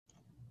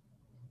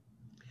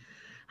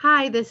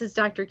Hi, this is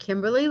Dr.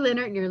 Kimberly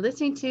Leonard, and you're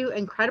listening to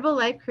Incredible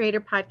Life Creator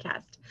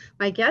Podcast.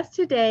 My guest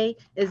today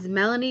is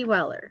Melanie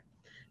Weller.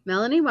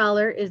 Melanie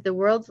Weller is the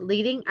world's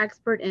leading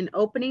expert in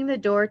opening the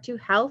door to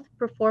health,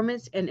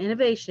 performance, and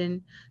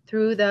innovation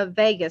through the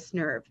vagus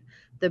nerve,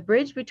 the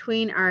bridge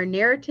between our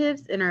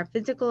narratives and our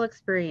physical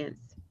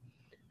experience.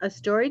 A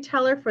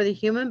storyteller for the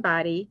human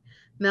body,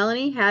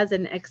 Melanie has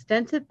an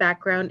extensive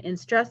background in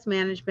stress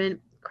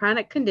management,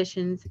 chronic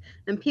conditions,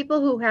 and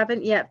people who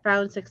haven't yet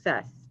found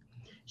success.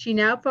 She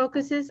now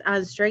focuses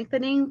on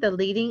strengthening the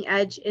leading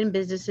edge in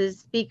businesses,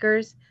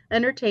 speakers,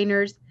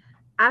 entertainers,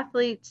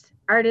 athletes,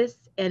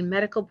 artists, and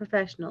medical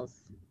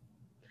professionals.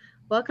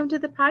 Welcome to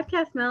the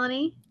podcast,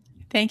 Melanie.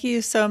 Thank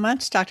you so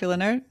much, Dr.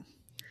 Leonard.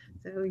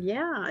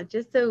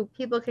 Just so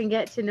people can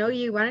get to know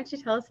you, why don't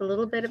you tell us a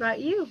little bit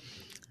about you?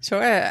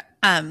 Sure.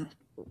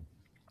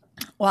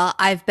 Well,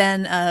 I've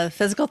been a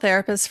physical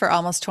therapist for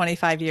almost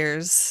 25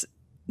 years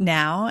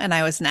now, and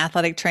I was an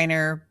athletic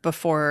trainer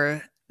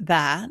before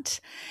that.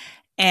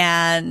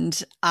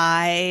 And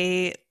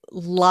I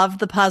love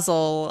the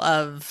puzzle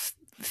of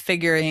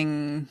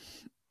figuring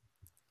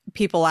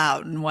people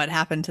out and what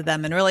happened to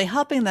them and really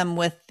helping them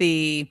with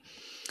the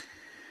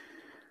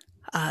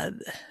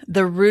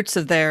roots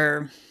of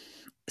their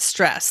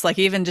stress, like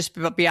even just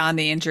beyond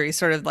the injury,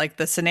 sort of like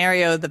the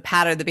scenario, the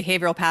pattern, the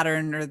behavioral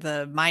pattern or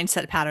the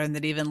mindset pattern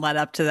that even led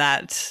up to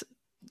that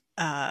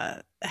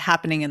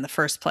happening in the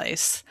first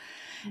place.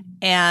 Mm-hmm.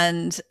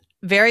 And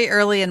very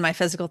early in my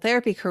physical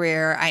therapy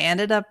career, I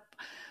ended up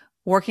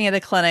working at a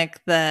clinic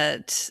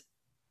that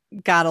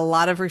got a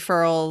lot of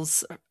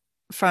referrals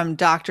from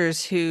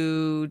doctors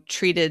who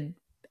treated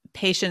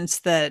patients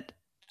that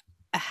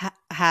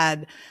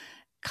had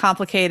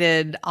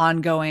complicated,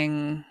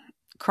 ongoing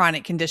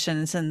chronic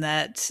conditions, and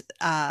that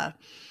a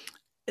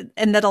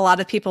lot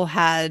of people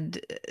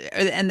had,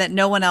 and that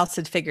no one else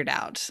had figured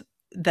out,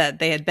 that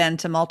they had been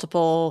to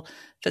multiple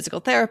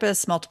physical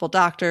therapists, multiple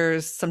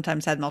doctors,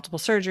 sometimes had multiple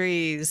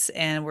surgeries,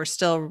 and were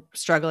still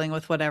struggling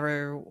with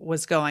whatever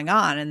was going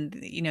on. And,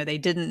 you know, they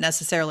didn't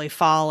necessarily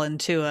fall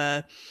into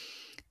a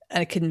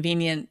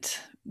convenient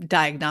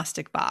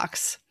diagnostic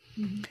box.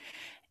 Mm-hmm.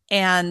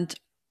 And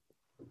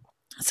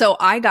so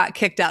I got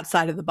kicked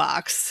outside of the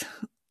box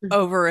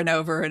over and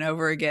over and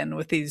over again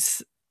with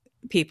these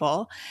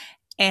people.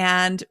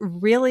 And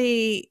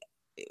really,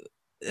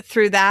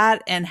 through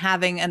that and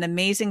having an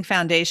amazing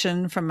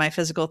foundation from my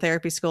physical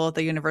therapy school at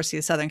the University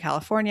of Southern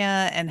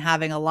California, and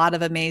having a lot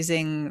of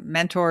amazing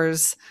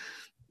mentors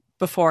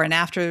before and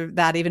after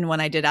that, even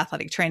when I did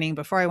athletic training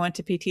before I went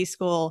to PT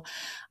school,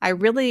 I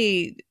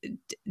really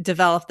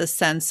developed this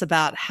sense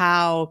about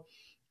how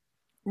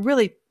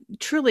really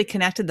truly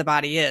connected the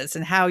body is,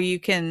 and how you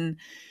can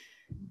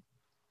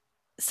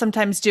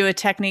sometimes do a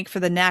technique for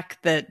the neck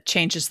that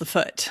changes the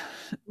foot.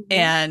 Mm-hmm.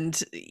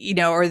 And, you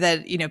know, or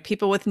that, you know,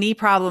 people with knee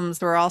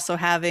problems were also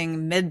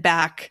having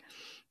mid-back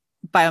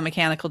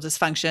biomechanical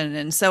dysfunction.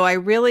 And so I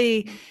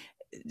really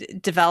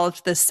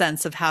developed this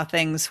sense of how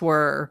things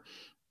were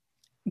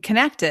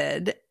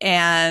connected.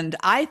 And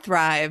I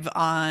thrive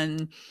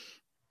on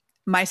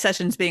my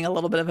sessions being a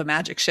little bit of a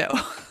magic show.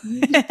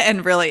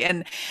 And really,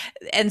 and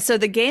so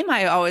the game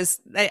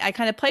I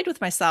kind of played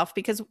with myself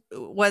because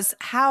was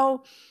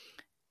how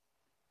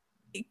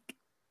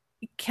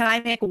can I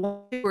make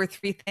 1, 2, or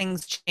 3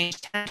 things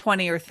change 10,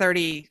 20, or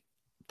 30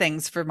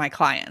 things for my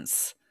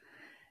clients,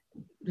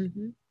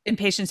 mm-hmm. in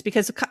patients?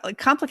 Because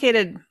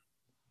complicated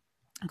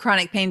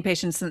chronic pain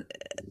patients,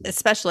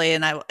 especially,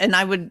 and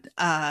I would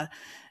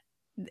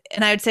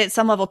say at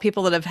some level,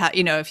 people that have had,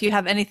 you know, if you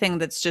have anything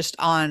that's just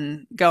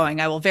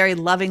ongoing, I will very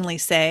lovingly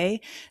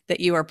say that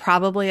you are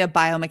probably a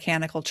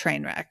biomechanical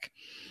train wreck,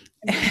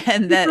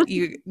 and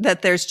that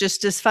there's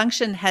just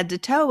dysfunction head to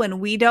toe,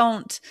 and we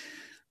don't.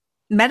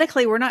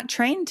 Medically, we're not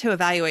trained to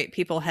evaluate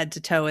people head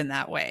to toe in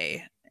that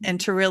way. And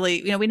to really,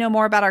 you know, we know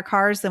more about our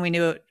cars than we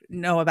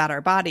know about our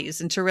bodies,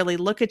 and to really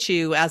look at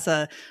you as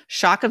a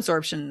shock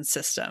absorption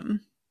system.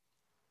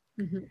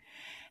 Mm-hmm.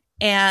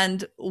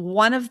 And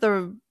one of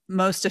the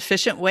most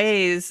efficient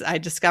ways I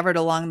discovered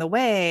along the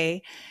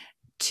way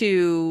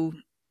to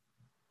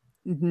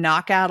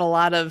knock out a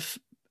lot of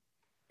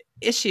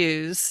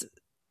issues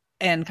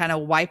and kind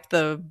of wipe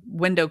the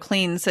window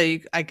clean so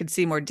I could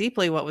see more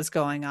deeply what was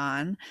going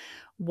on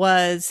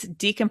was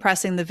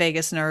decompressing the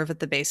vagus nerve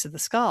at the base of the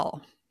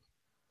skull.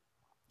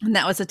 And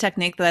that was a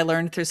technique that I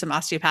learned through some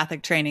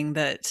osteopathic training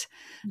that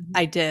mm-hmm.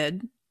 I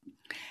did.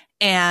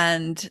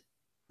 And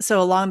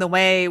so along the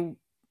way,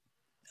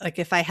 like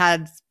if I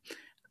had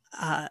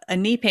a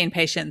knee pain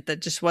patient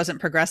that just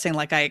wasn't progressing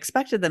like I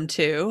expected them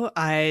to,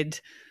 I'd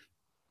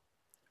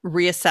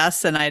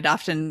reassess, and I'd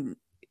often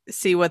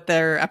see what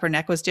their upper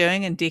neck was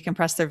doing and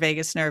decompress their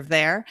vagus nerve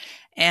there,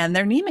 and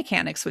their knee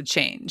mechanics would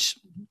change.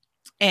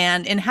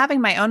 And in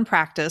having my own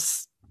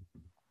practice,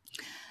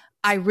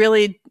 I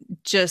really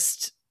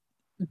just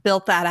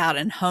built that out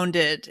and honed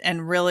it,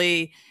 and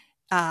really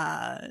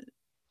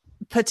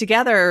put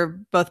together,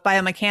 both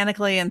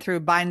biomechanically and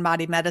through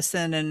mind-body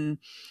medicine and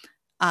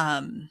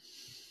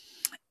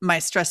my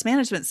stress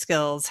management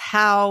skills,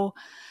 how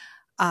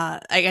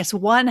I guess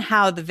one,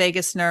 how the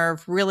vagus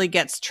nerve really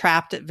gets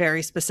trapped at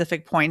very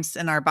specific points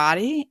in our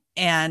body.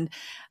 And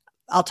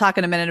I'll talk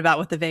in a minute about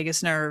what the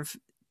vagus nerve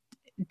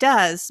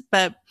does.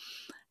 But,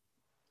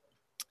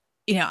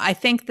 I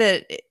think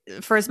that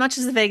for as much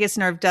as the vagus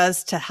nerve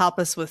does to help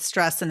us with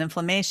stress and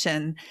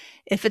inflammation,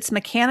 if it's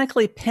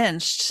mechanically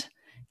pinched,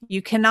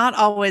 you cannot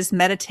always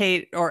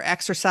meditate or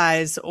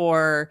exercise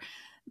or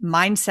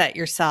mindset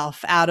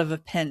yourself out of a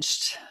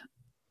pinched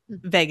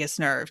vagus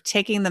nerve.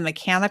 Taking the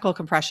mechanical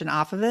compression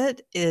off of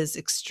it is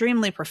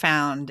extremely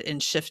profound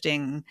in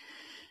shifting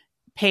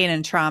pain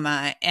and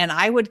trauma. And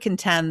I would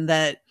contend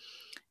that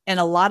in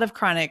a lot of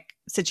chronic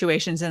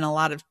situations and a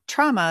lot of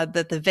trauma,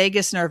 that the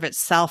vagus nerve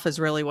itself is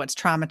really what's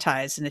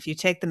traumatized. And if you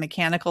take the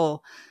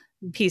mechanical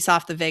piece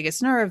off the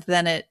vagus nerve,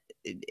 then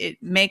it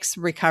makes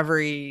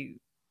recovery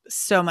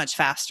so much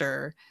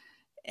faster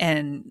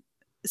and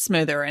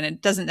smoother. And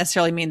it doesn't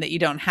necessarily mean that you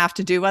don't have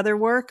to do other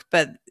work,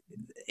 but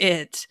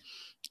it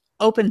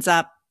opens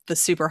up the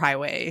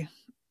superhighway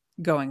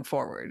going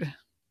forward.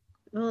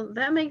 Well,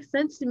 that makes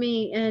sense to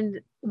me. And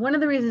one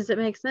of the reasons it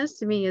makes sense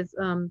to me is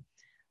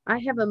I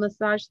have a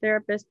massage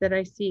therapist that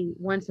I see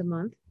once a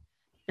month,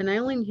 and I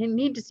only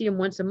need to see him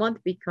once a month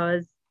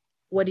because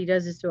what he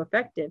does is so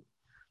effective.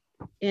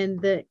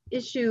 And the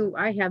issue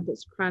I have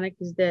that's chronic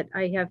is that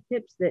I have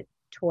hips that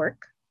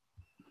torque,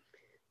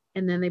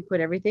 and then they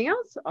put everything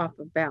else off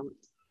of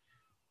balance.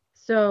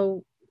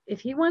 So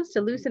if he wants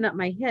to loosen up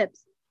my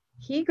hips,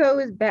 he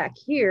goes back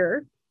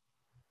here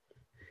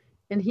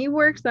and he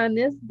works on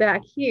this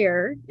back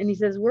here. And he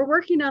says, we're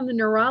working on the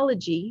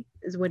neurology,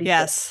 is what he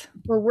says.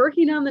 We're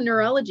working on the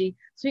neurology.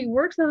 So he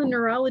works on the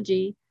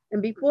neurology.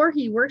 And before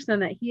he works on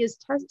that, he has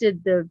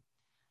tested the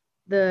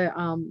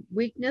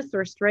weakness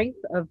or strength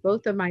of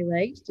both of my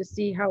legs to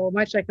see how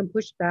much I can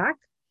push back.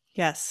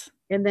 Yes.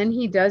 And then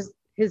he does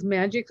his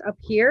magic up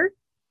here.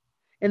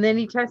 And then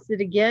he tests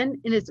it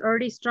again, and it's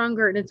already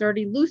stronger and it's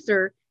already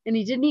looser. And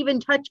he didn't even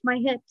touch my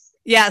hips.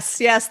 Yes,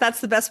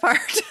 that's the best part.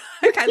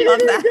 I love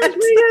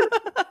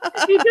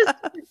that. He just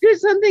did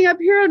something up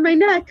here on my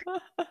neck.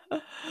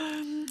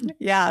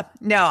 Yeah,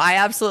 no, I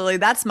absolutely,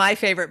 that's my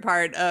favorite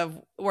part of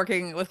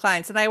working with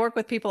clients. And I work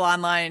with people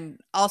online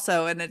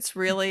also. And it's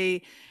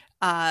really,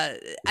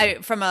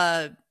 from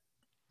a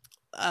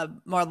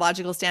more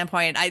logical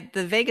standpoint,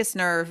 the vagus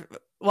nerve,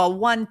 well,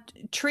 one,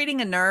 treating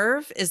a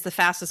nerve is the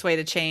fastest way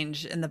to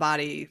change in the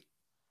body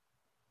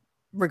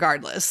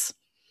regardless.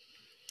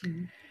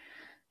 Mm-hmm.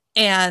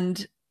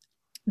 And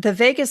the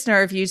vagus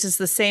nerve uses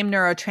the same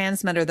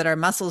neurotransmitter that our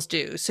muscles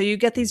do. So you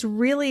get these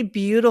really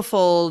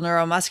beautiful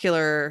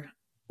neuromuscular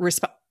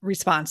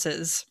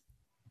responses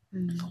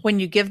when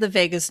you give the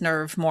vagus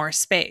nerve more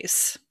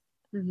space.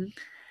 Mm-hmm.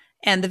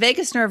 And the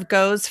vagus nerve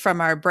goes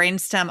from our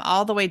brainstem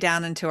all the way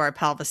down into our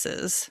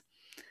pelvises.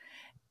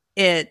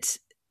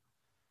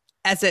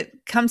 As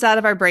it comes out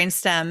of our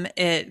brainstem,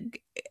 it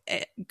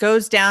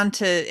goes down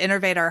to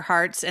innervate our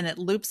hearts, and it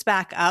loops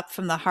back up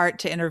from the heart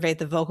to innervate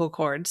the vocal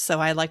cords. So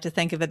I like to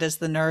think of it as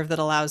the nerve that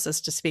allows us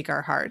to speak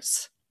our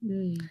hearts.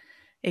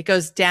 It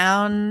goes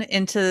down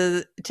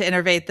to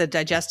innervate the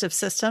digestive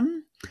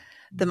system,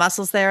 the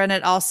muscles there, and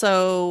it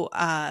also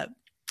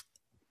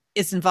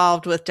is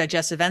involved with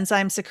digestive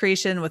enzyme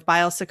secretion, with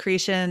bile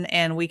secretion,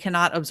 and we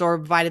cannot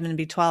absorb vitamin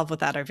B12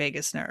 without our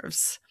vagus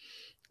nerves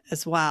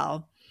as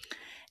well.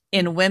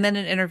 In women,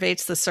 it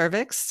innervates the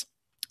cervix.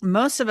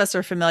 Most of us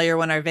are familiar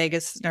when our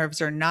vagus nerves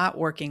are not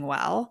working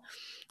well,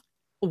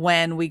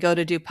 when we go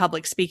to do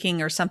public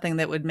speaking or something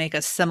that would make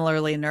us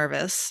similarly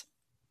nervous,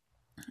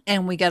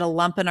 and we get a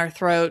lump in our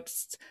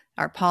throats,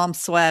 our palms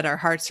sweat, our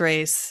hearts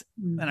race,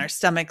 and our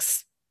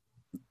stomachs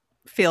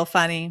feel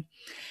funny.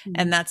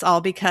 And that's all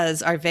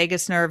because our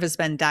vagus nerve has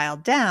been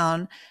dialed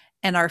down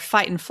and our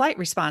fight and flight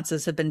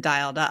responses have been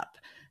dialed up.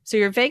 So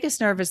your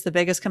vagus nerve is the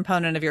biggest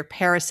component of your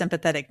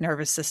parasympathetic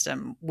nervous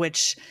system,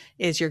 which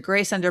is your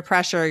grace under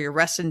pressure, your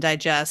rest and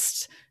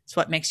digest. It's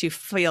what makes you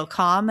feel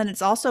calm. And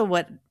it's also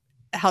what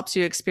helps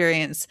you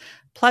experience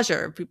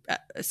pleasure.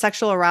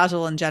 Sexual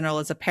arousal in general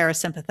is a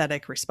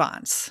parasympathetic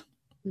response.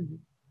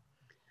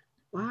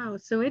 Wow.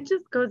 So it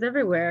just goes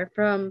everywhere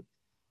from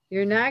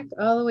your neck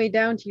all the way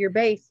down to your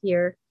base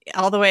here.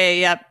 All the way.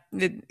 Yep.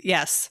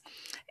 Yes.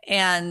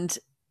 And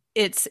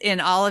it's in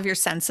all of your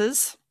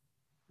senses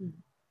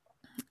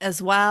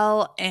as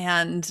well.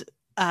 And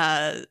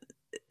the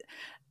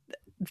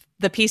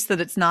piece that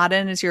it's not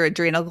in is your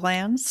adrenal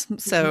glands.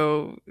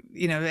 So,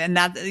 and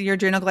that your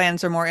adrenal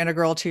glands are more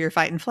integral to your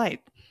fight and flight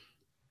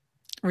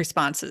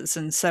responses.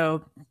 And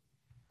so,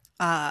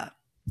 and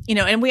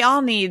we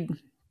all need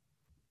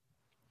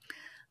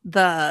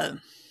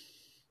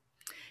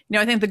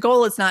I think the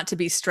goal is not to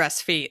be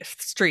stress-free.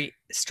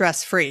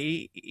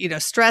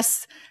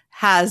 Stress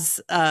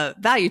has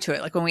value to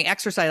it. Like when we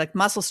exercise, like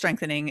muscle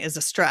strengthening is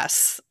a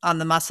stress on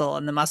the muscle,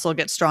 and the muscle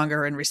gets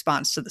stronger in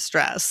response to the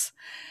stress.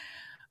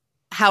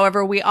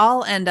 However, we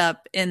all end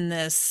up in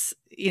this,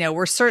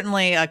 we're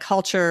certainly a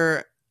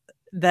culture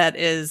that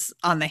is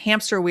on the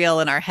hamster wheel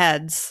in our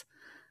heads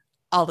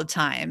all the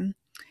time.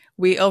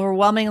 We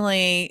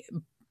overwhelmingly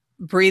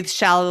breathe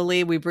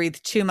shallowly. We breathe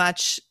too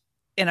much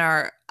in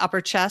our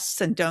upper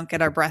chests and don't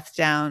get our breath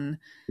down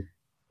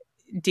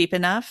deep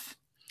enough.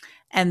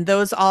 And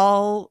those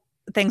all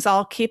things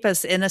all keep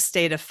us in a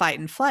state of fight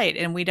and flight.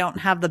 And we don't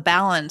have the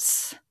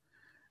balance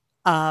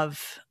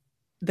of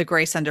the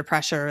grace under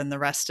pressure and the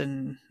rest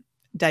and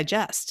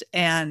digest.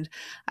 And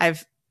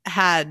I've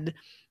had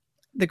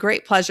the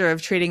great pleasure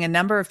of treating a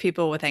number of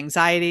people with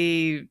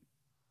anxiety,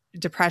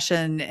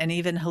 depression, and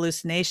even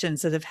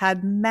hallucinations that have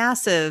had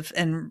massive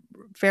and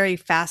very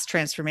fast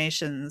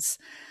transformations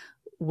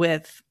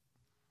with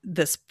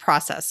this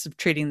process of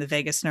treating the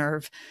vagus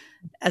nerve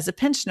as a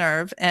pinched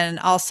nerve, and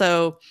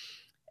also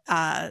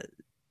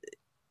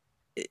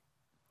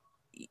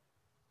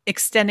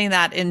extending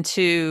that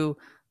into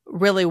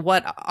really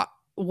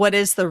what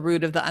is the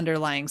root of the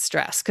underlying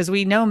stress. Because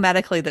we know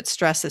medically that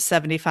stress is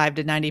 75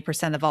 to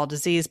 90% of all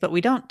disease, but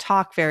we don't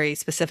talk very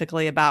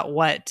specifically about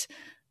what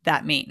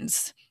that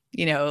means.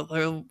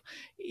 Your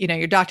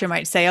doctor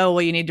might say, oh,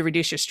 well, you need to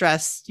reduce your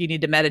stress, you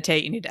need to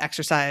meditate, you need to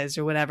exercise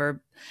or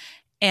whatever.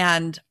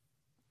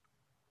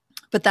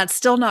 But that's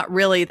still not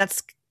really,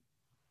 that's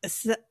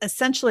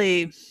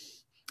essentially,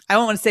 I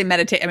don't want to say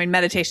meditate. I mean,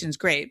 meditation is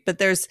great,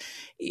 but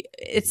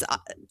it's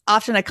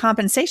often a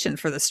compensation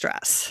for the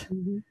stress,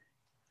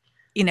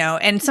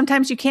 and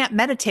sometimes you can't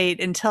meditate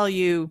until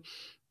you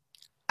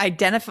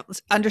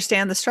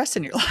understand the stress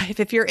in your life.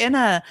 If you're in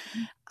a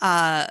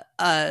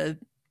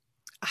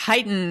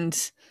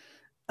heightened,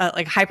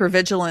 like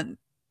hypervigilant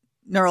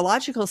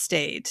neurological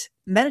state,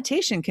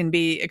 meditation can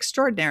be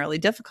extraordinarily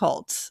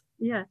difficult.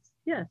 Yes.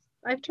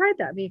 I've tried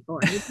that before.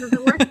 It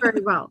doesn't work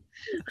very well.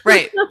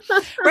 Right.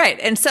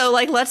 And so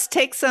let's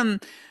take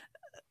some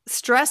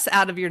stress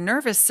out of your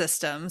nervous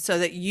system so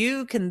that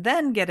you can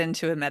then get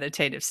into a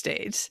meditative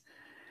state.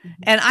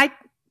 And I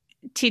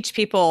teach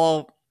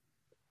people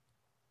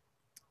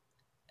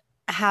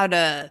how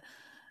to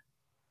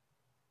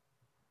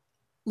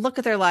look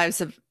at their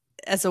lives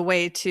as a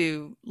way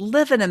to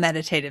live in a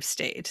meditative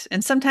state.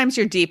 And sometimes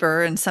you're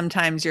deeper and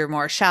sometimes you're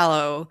more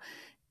shallow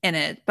in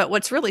it. But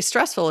what's really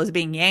stressful is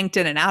being yanked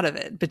in and out of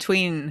it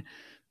between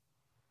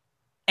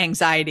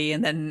anxiety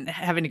and then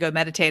having to go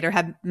meditate or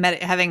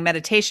having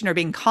meditation or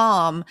being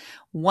calm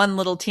one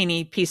little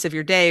teeny piece of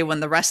your day when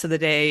the rest of the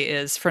day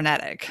is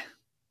frenetic.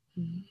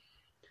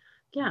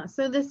 Yeah.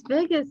 So this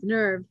vagus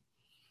nerve,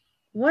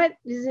 what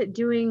is it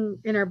doing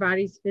in our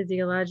bodies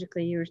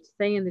physiologically? You were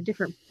saying the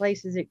different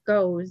places it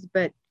goes,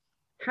 but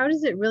how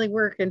does it really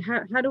work? And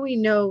how do we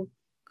know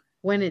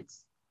when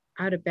it's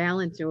out of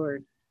balance or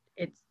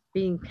it's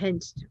being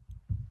pinched?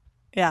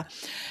 Yeah.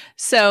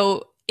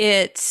 So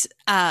it,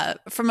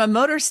 from a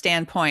motor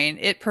standpoint,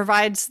 it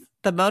provides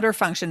the motor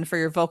function for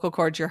your vocal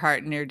cords, your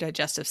heart, and your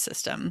digestive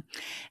system.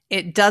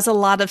 It does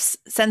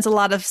sends a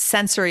lot of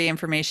sensory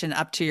information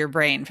up to your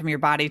brain, from your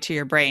body to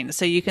your brain.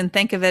 So you can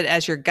think of it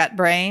as your gut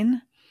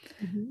brain,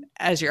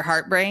 as your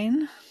heart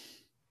brain.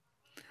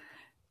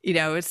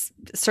 It's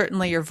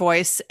certainly your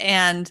voice.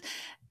 And,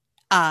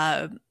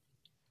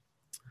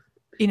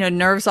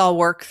 nerves all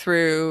work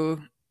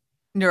through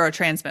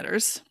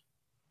neurotransmitters.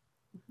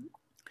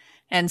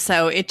 And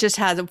so it just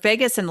has,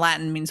 vagus in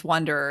Latin means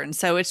wanderer. And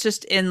so it's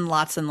just in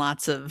lots and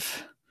lots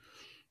of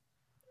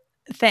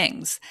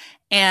things.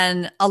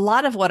 And a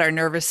lot of what our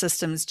nervous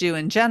systems do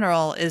in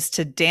general is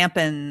to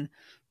dampen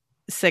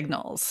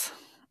signals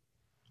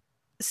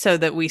so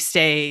that we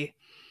stay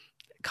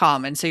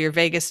calm. And so your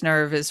vagus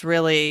nerve is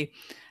really,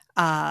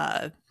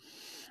 it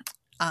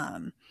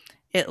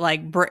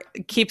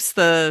keeps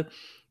the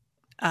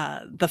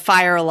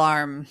fire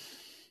alarm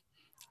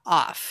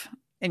off,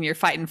 and your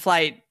fight and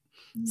flight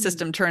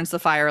system turns the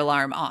fire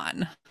alarm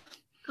on.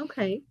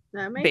 Okay.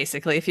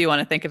 Basically, if you want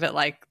to think of it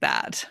like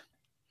that.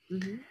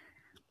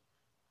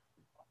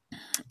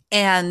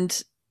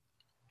 And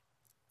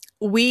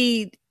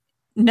we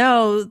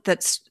know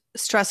that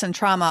stress and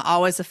trauma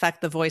always affect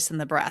the voice and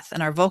the breath,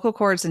 and our vocal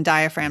cords and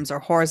diaphragms are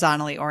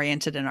horizontally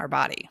oriented in our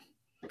body.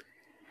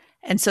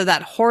 And so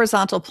that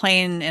horizontal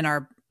plane in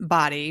our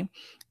body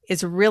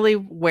is really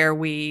where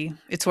we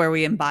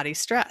embody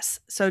stress.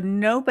 So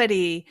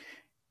nobody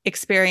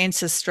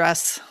experiences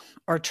stress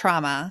or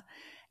trauma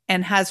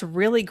and has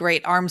really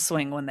great arm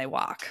swing when they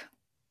walk.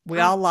 We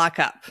all lock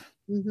up,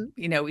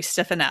 we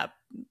stiffen up.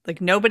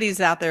 Like nobody's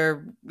out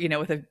there,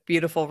 with a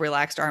beautiful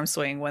relaxed arm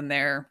swing when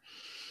they're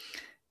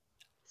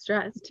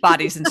stressed.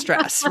 Body's in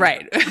stress,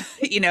 right?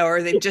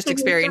 Or they've just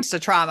experienced a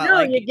trauma.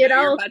 No, you get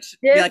all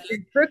stiff,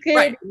 crooked,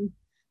 right.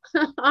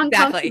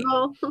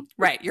 uncomfortable. Exactly.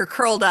 Right. You're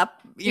curled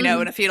up, in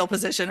a fetal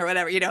position or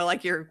whatever,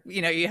 like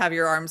you have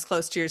your arms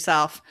close to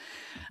yourself.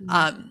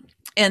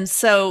 And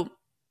so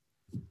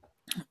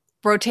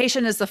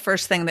rotation is the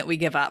first thing that we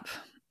give up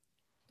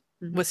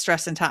with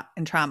stress and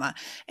trauma.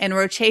 And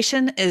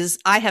rotation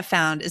I have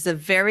found, is a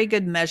very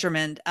good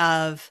measurement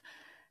of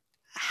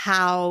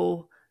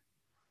how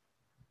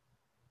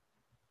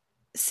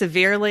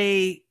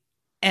severely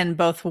and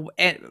both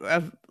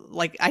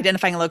like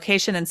identifying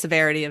location and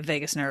severity of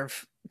vagus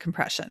nerve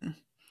compression.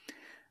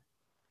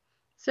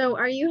 So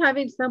are you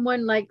having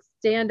someone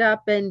stand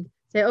up and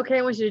say, okay,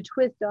 I want you to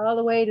twist all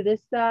the way to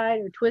this side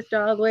or twist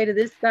all the way to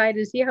this side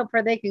and see how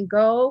far they can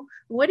go.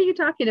 What are you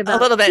talking A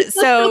about? little bit.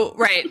 So,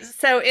 right.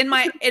 So in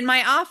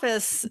my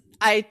office,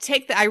 I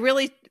take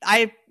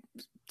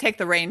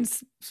the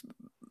reins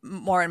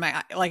more in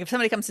my, like if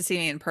somebody comes to see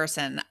me in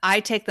person, I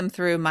take them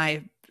through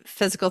my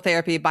physical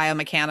therapy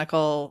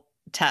biomechanical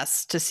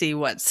tests to see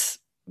what's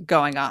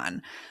going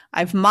on.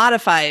 I've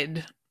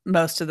modified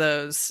most of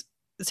those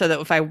so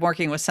that if I'm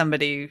working with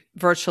somebody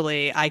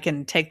virtually, I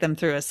can take them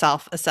through a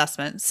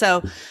self-assessment.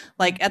 So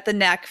like at the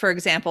neck, for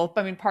example,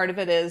 I mean, part of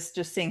it is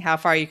just seeing how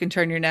far you can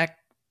turn your neck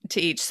to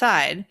each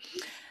side.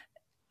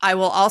 I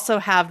will also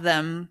have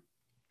them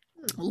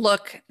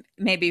look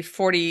maybe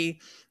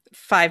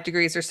 45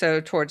 degrees or so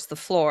towards the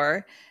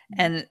floor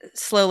and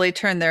slowly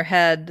turn their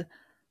head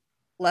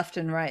left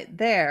and right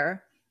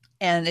there.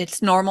 And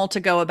it's normal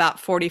to go about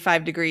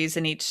 45 degrees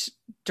in each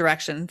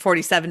direction,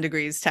 47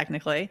 degrees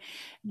technically.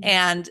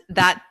 And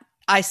that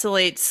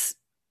isolates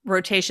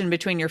rotation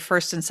between your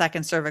first and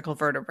second cervical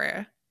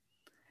vertebrae.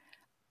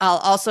 I'll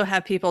also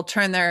have people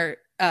turn their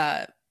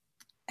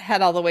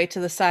head all the way to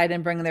the side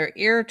and bring their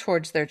ear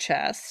towards their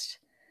chest.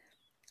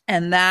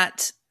 And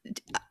that,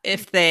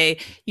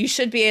 you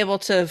should be able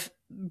to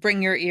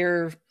bring your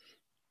ear,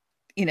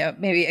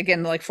 maybe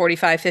again, like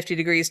 45, 50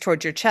 degrees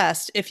towards your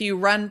chest. If you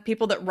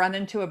people that run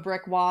into a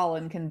brick wall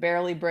and can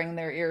barely bring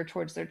their ear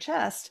towards their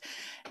chest,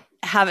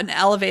 have an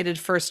elevated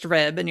first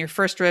rib, and your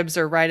first ribs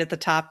are right at the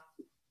top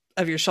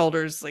of your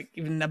shoulders, like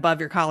even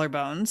above your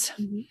collarbones.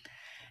 Mm-hmm.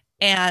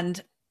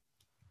 And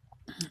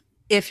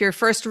if your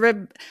first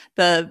rib,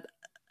 the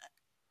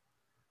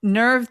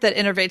nerve that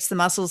innervates the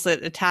muscles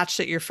that attach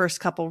at your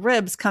first couple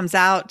ribs comes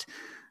out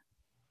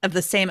of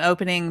the same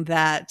opening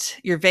that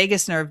your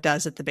vagus nerve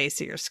does at the base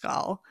of your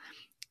skull.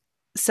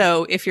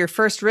 So if your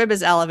first rib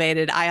is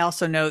elevated, I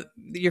also know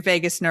your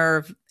vagus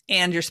nerve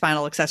and your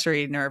spinal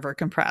accessory nerve are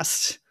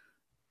compressed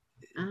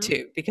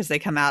too, because they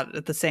come out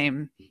at the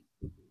same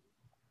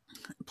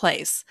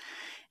place.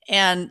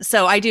 And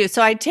so I do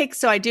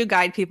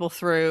guide people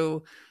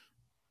through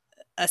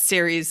a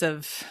series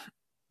of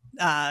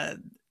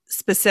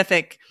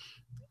specific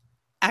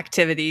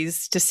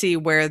activities to see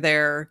where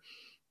they're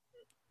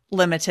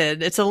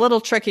limited. It's a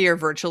little trickier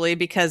virtually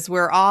because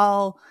we're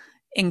all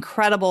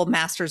incredible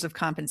masters of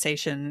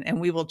compensation, and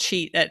we will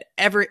cheat at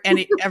every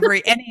and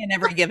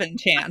every given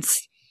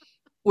chance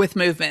with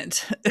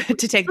movement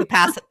to take the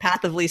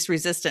path of least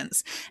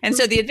resistance. And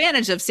so the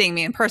advantage of seeing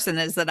me in person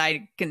is that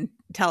I can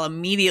tell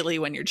immediately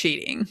when you're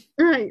cheating.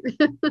 Right.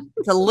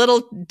 It's a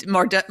little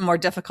more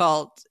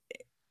difficult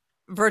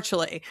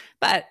virtually,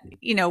 but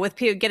with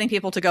getting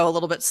people to go a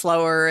little bit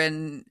slower,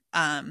 and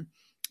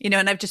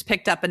and I've just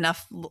picked up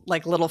enough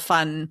like little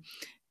fun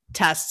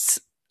tests.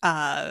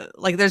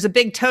 Like there's a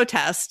big toe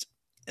test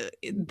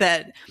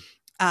that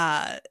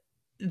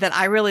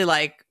I really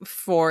like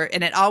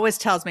and it always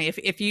tells me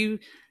if you,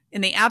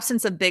 in the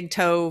absence of big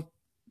toe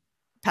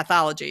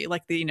pathology,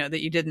 like that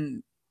you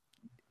didn't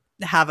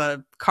have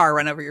a car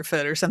run over your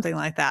foot or something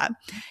like that,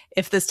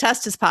 if this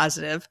test is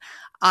positive,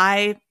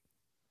 I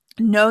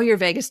know your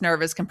vagus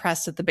nerve is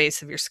compressed at the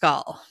base of your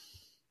skull.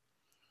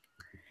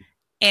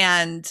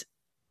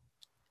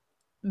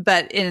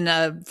 But in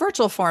a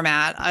virtual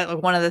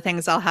format, one of the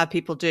things I'll have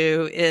people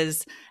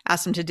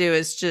ask them to do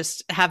is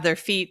just have their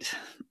feet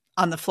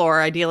on the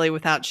floor, ideally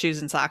without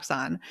shoes and socks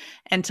on,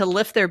 and to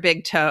lift their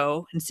big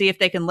toe and see if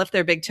they can lift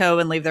their big toe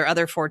and leave their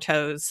other 4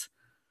 toes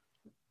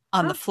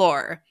on the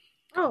floor.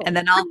 And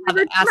then I've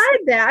never tried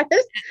that.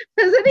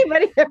 Has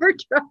anybody ever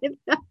tried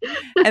that?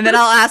 And then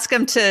I'll ask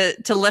them to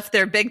lift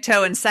their big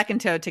toe and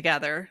second toe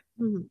together,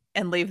 mm-hmm.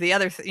 and leave the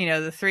other,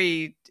 the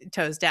 3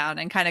 toes down,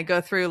 and kind of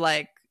go through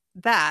like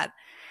that.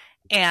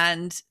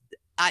 And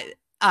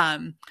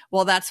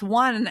that's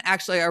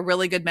actually a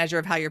really good measure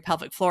of how your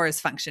pelvic floor is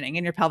functioning.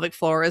 And your pelvic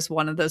floor is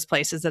one of those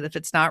places that if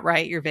it's not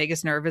right, your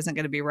vagus nerve isn't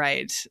going to be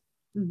right,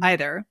 mm-hmm.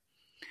 either.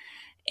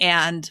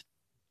 And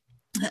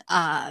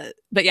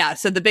but yeah,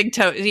 so the big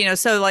toe,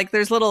 so like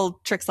there's little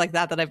tricks like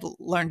that I've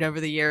learned over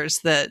the years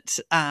that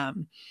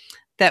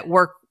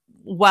work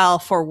well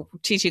for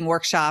teaching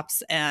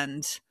workshops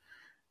and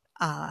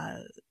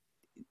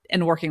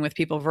working with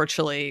people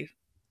virtually,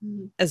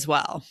 mm-hmm. as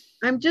well.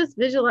 I'm just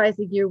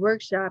visualizing your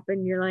workshop,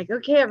 and you're like,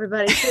 okay,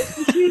 everybody, take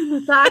your shoes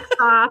and socks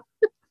off.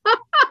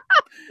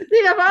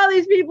 You have all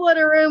these people in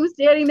a room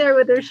standing there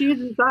with their shoes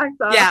and socks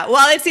off. Yeah,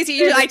 well, it's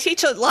easy. I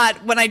teach a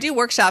lot. When I do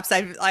workshops,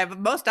 I've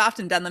most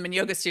often done them in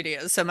yoga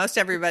studios, so most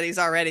everybody's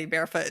already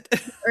barefoot.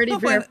 Already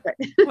barefoot.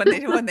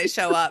 when they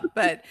show up.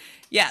 But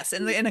yes,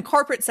 in the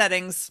corporate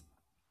settings,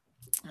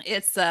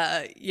 it's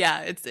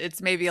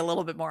it's maybe a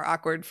little bit more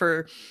awkward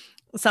for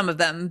some of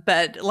them,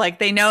 but like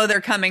they know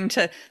they're coming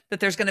that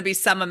there's going to be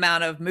some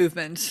amount of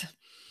movement,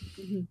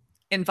 mm-hmm.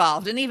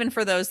 involved. And even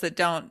for those that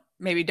don't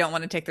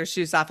want to take their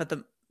shoes off at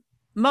the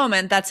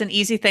moment, that's an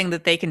easy thing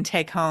that they can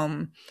take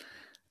home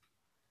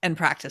and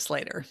practice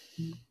later.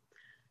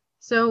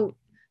 So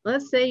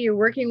let's say you're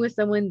working with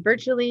someone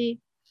virtually,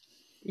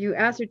 you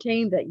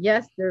ascertain that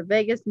yes, their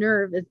vagus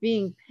nerve is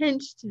being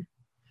pinched,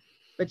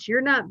 but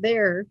you're not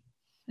there.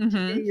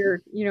 to do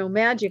Mm-hmm. your,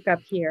 magic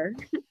up here.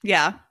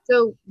 Yeah.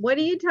 So what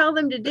do you tell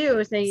them to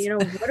do? Say,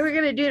 what are we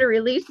going to do to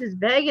release this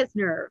vagus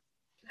nerve?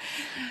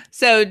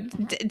 So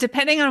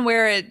depending on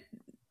where it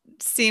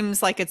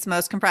seems like it's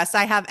most compressed,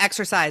 I have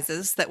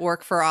exercises that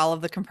work for all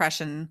of the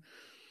compression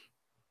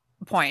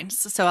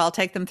points. So I'll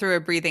take them through a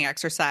breathing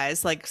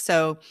exercise. Like,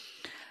 so,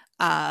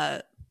 uh,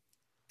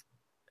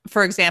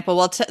 for example,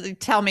 well,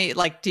 tell me,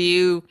 like,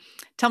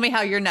 tell me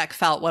how your neck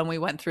felt when we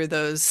went through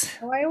those?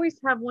 Oh, I always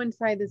have one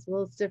side that's a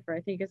little stiffer.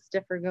 I think it's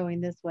stiffer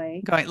going this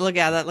way. Look,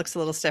 yeah, that looks a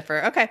little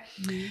stiffer. Okay.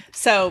 Mhm.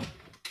 So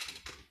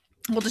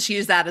we'll just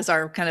use that as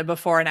our kind of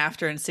before and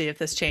after and see if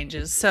this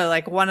changes. So,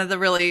 like, one of the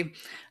really,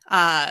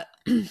 I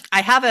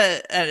have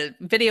a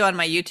video on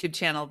my YouTube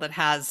channel that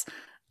has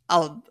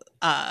a,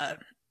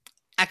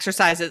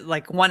 exercise,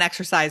 like one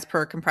exercise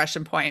per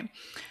compression point.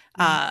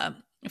 I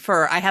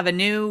have a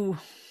new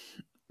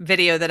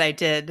video that I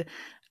did.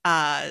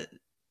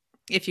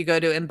 If you go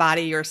to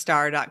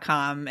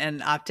embodyyourstar.com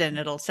and opt in,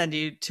 it'll send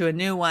you to a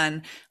new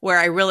one where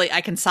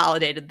I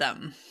consolidated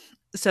them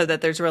so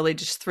that there's really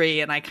just three,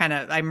 and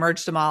I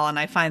merged them all, and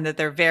I find that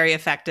they're very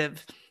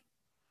effective.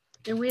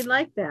 And we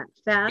like that.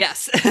 Fast.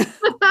 Yes.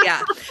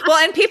 Yeah. Well,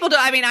 and people do.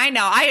 I mean, I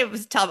know I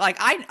was tell like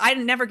I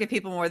never give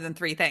people more than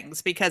three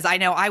things because I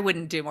know I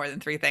wouldn't do more than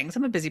three things.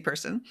 I'm a busy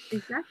person.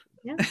 Exactly.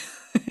 Yeah.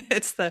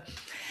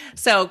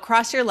 So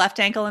cross your left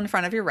ankle in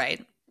front of your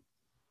right.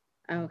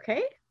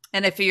 Okay.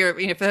 And if you're,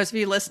 for those of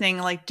you listening,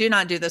 like, do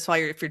not do this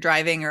if you're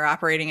driving or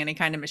operating any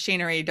kind of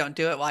machinery. Don't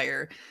do it while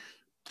you're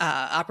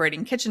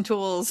operating kitchen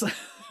tools or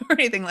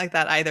anything like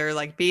that either.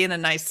 Like, be in a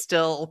nice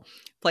still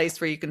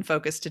place where you can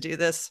focus to do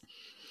this.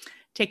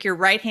 Take your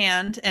right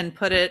hand and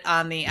put it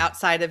on the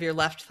outside of your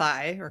left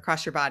thigh or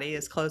across your body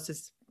as close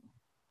as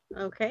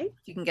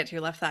you can get to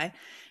your left thigh.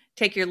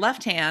 Take your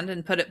left hand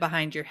and put it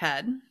behind your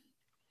head.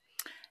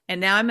 And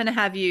now I'm going to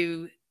have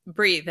you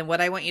breathe. And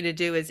what I want you to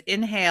do is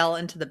inhale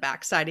into the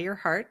back side of your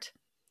heart.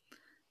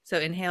 So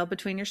inhale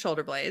between your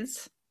shoulder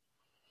blades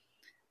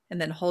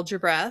and then hold your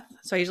breath.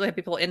 So I usually have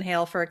people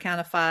inhale for a count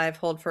of 5,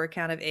 hold for a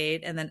count of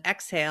 8, and then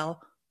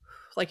exhale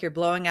like you're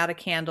blowing out a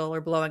candle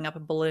or blowing up a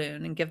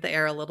balloon, and give the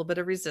air a little bit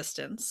of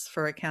resistance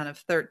for a count of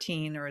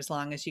 13 or as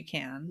long as you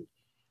can.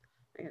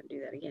 I gotta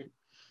do that again.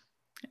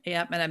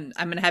 Yep. And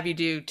I'm going to have you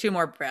do 2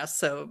 more breaths.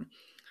 So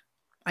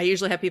I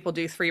usually have people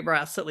do 3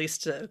 breaths at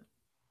least to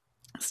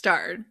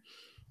start.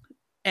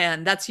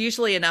 And that's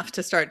usually enough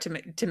to start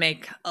to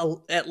make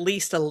at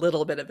least a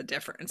little bit of a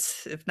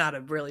difference, if not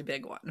a really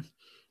big one.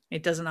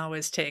 It doesn't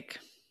always take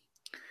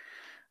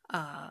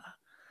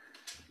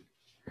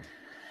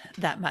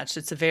that much.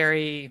 It's a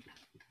very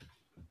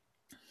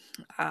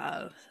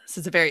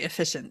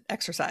efficient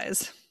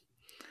exercise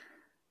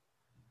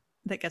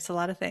that gets a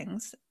lot of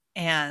things.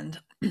 And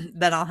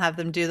then I'll have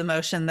them do the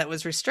motion that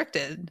was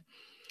restricted.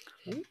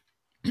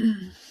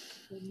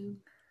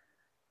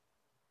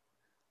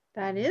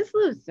 That is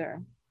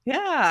looser.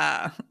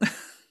 Yeah.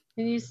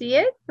 Can you see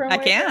it from I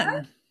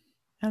can.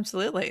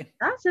 Absolutely.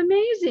 That's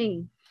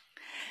amazing.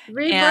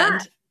 3 And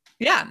breaths.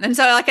 yeah. And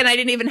so and I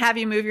didn't even have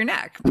you move your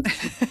neck.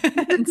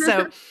 And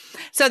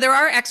so there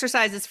are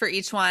exercises for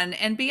each one.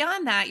 And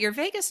beyond that, your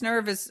vagus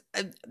nerve is,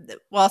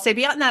 I'll say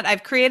beyond that,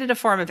 I've created a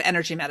form of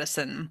energy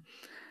medicine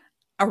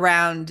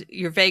around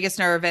your vagus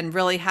nerve and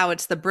really how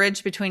it's the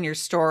bridge between your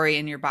story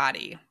and your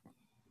body.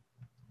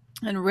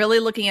 And really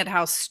looking at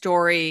how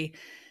story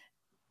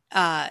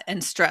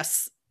and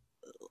stress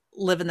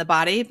live in the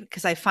body,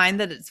 because I find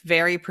that it's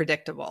very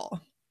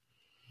predictable.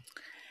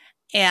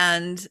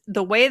 And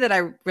the way that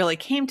I really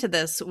came to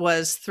this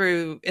was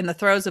in the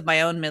throes of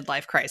my own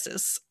midlife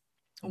crisis,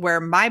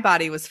 where my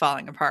body was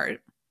falling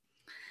apart.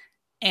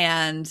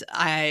 And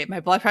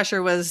my blood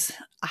pressure was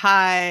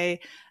high.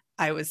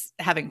 I was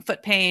having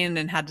foot pain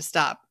and had to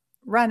stop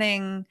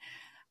running.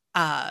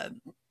 My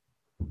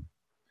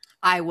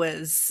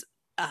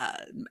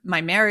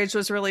marriage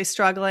was really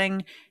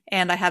struggling,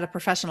 and I had a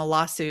professional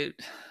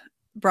lawsuit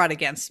brought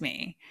against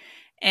me.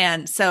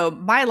 And so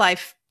my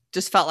life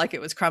just felt like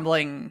it was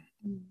crumbling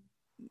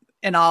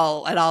at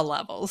all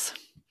levels.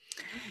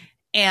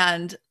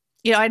 And,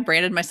 I'd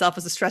branded myself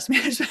as a stress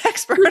management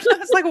expert. I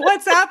was like,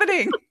 what's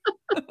happening?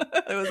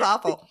 It was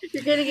awful.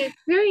 You're getting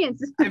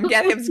experience. I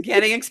was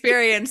getting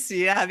experience.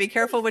 Yeah. Be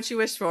careful what you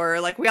wish for.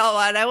 Like and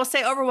I will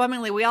say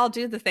overwhelmingly, we all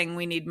do the thing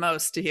we need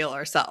most to heal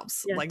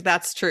ourselves. Yes. Like,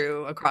 that's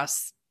true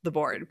across the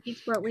board.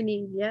 Each what we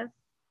need. Yes.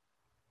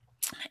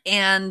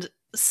 And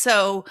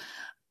so,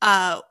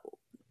 and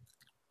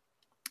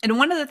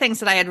one of the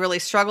things that I had really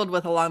struggled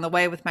with along the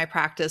way with my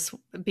practice,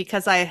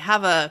 because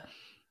I'm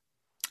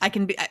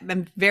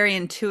very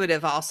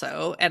intuitive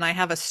also, and I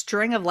have a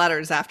string of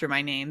letters after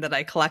my name that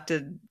I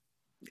collected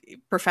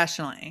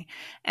professionally,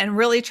 and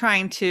really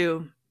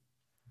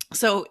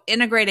so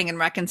integrating and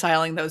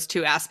reconciling those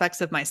 2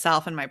 aspects of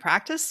myself and my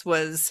practice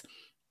was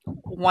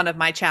one of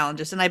my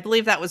challenges. And I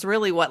believe that was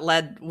really what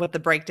the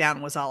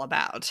breakdown was all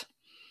about.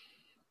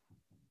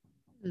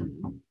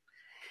 Mm-hmm.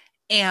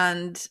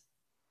 And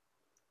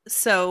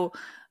so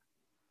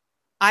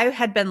I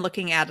had been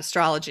looking at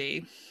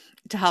astrology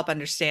to help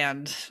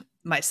understand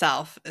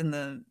myself in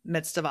the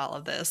midst of all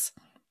of this.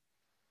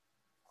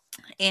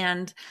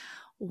 And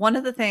one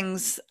of the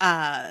things,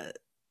 and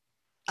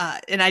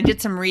I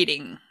did some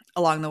reading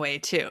along the way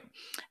too.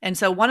 And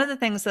so one of the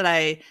things that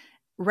I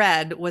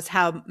read was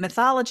how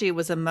mythology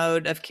was a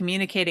mode of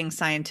communicating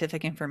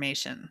scientific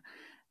information.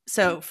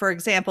 So, for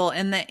example,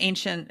 in the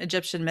ancient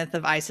Egyptian myth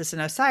of Isis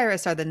and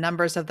Osiris are the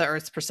numbers of the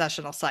Earth's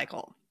precessional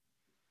cycle,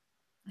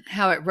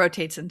 how it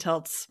rotates and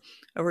tilts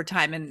over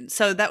time. And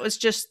so that was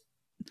just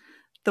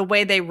the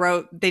way they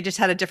wrote. They just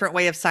had a different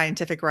way of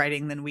scientific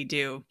writing than we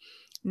do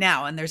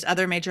now. And there's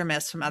other major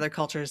myths from other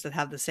cultures that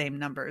have the same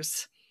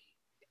numbers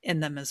in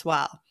them as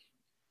well.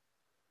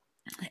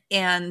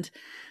 And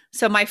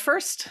so my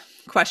first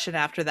question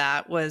after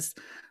that was,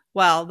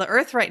 well, the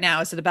Earth right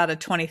now is at about a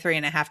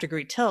 23.5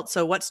 degree tilt.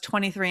 So what's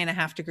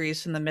 23.5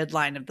 degrees from the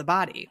midline of the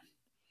body?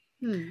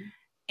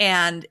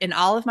 And in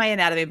all of my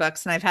anatomy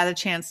books, and I've had a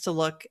chance to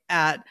look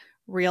at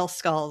real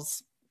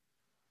skulls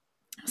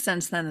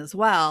since then as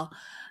well,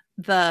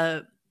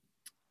 the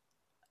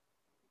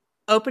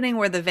opening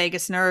where the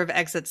vagus nerve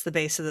exits the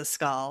base of the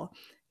skull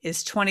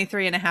is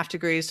 23.5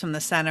 degrees from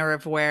the center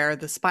of where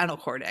the spinal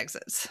cord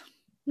exits.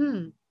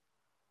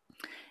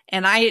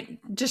 And I,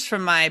 just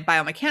from my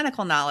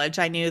biomechanical knowledge,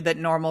 I knew that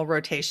normal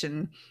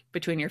rotation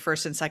between your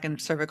first and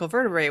second cervical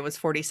vertebrae was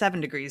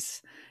 47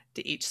 degrees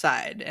to each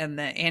side. And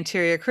the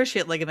anterior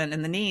cruciate ligament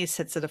in the knee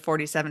sits at a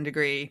 47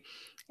 degree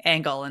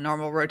angle, and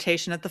normal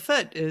rotation at the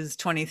foot is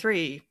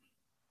 23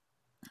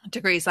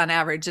 degrees on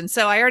average. And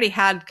so I already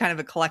had kind of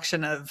a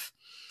collection of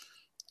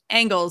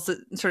angles that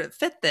sort of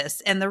fit this.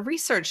 And the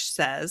research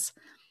says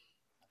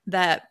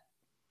that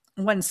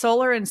when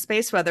solar and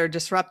space weather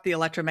disrupt the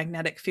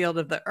electromagnetic field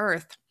of the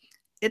Earth,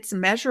 it's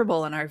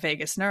measurable in our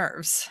vagus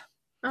nerves.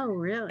 Oh,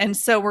 really? And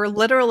so we're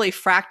literally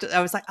fractal.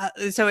 I was like,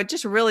 so it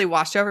just really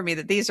washed over me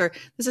that this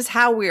is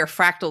how we are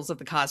fractals of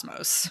the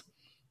cosmos,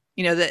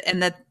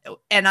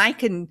 and I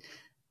can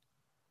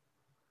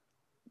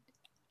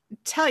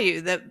tell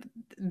you that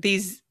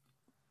these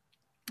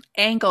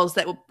angles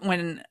that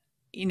when,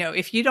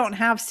 if you don't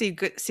have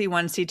C1,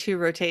 C2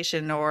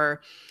 rotation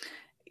or,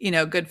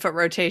 good foot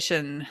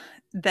rotation,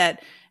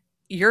 that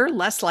you're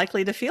less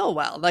likely to feel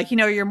well. Like,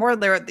 you're more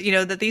there,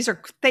 that these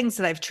are things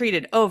that I've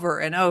treated over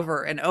and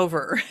over and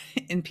over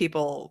in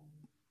people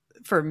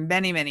for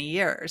many, many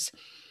years.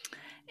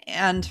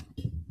 And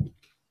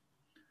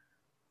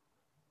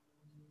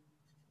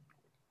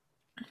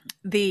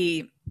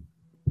the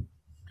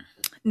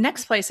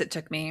next place it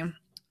took me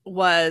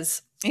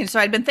was, so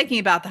I'd been thinking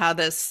about how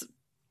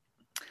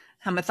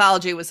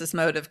mythology was this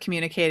mode of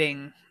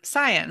communicating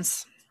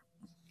science.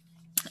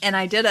 And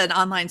I did an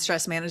online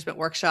stress management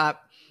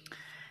workshop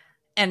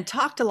and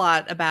talked a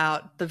lot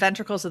about the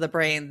ventricles of the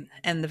brain,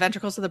 and the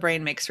ventricles of the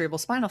brain make cerebral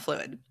spinal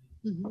fluid.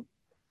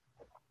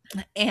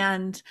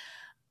 And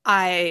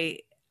I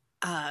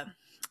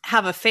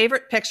have a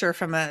favorite picture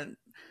from an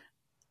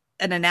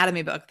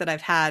anatomy book that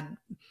I've had.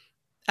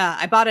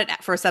 I bought it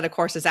for a set of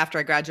courses after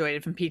I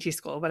graduated from PT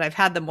school, but I've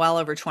had them well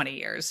over 20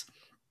 years.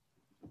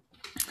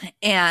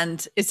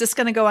 And is this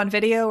going to go on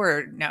video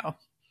or no?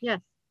 Yes.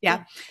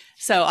 Yeah.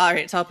 So, all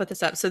right. So I'll put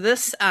this up. So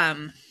this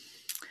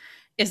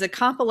is a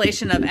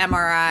compilation of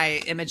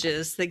MRI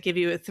images that give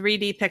you a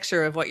 3D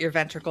picture of what your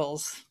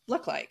ventricles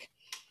look like.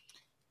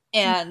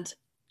 And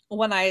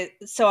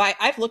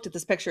I've looked at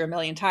this picture a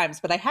million times,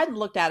 but I hadn't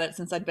looked at it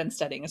since I'd been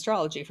studying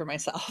astrology for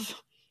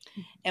myself.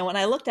 And when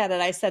I looked at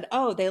it, I said,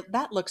 oh,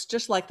 that looks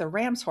just like the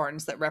ram's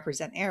horns that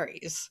represent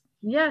Aries.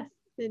 Yes,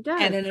 it does.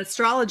 And in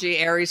astrology,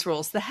 Aries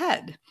rules the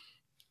head.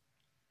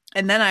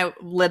 And then I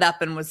lit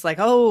up and was like,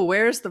 oh,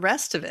 where's the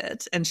rest of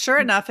it? And sure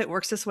enough, it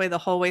works this way the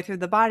whole way through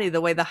the body.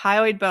 The way the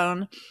hyoid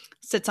bone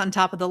sits on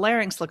top of the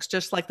larynx looks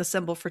just like the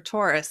symbol for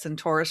Taurus, and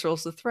Taurus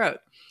rules the throat.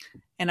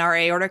 And our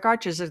aortic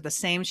arches are the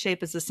same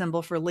shape as the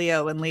symbol for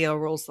Leo, and Leo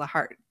rules the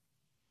heart.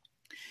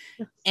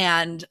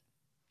 And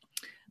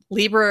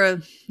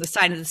Libra, the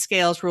sign of the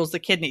scales, rules the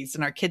kidneys,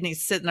 and our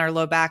kidneys sit in our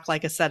low back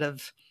like a set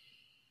of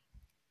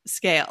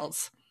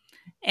scales.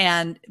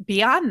 And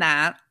beyond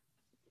that,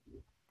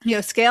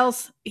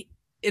 scales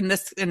in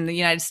the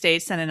United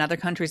States and in other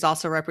countries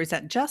also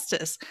represent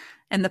justice.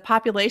 And the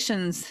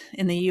populations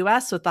in the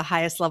US with the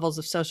highest levels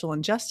of social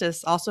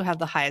injustice also have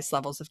the highest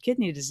levels of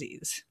kidney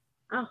disease.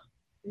 Oh,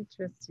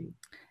 interesting.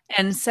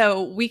 And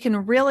so we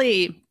can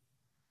really,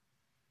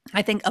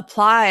 I think,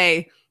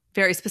 apply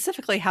very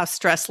specifically how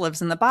stress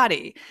lives in the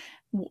body.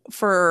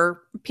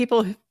 For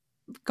people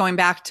going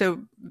back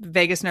to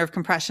vagus nerve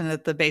compression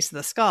at the base of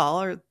the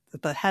skull or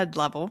at the head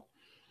level,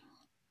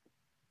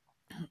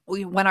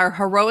 when our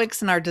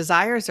heroics and our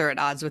desires are at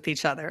odds with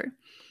each other,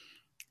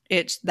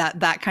 it's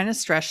that kind of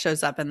stress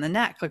shows up in the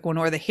neck. Like when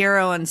we're the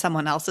hero in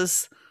someone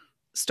else's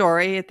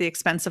story at the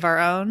expense of our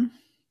own,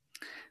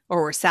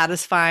 or we're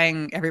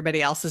satisfying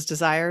everybody else's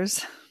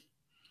desires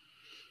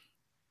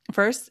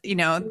first,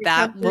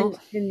 that will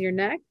in your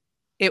neck.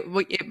 It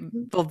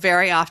will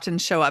very often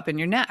show up in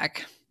your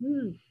neck,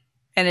 and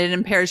it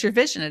impairs your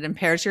vision. It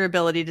impairs your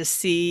ability to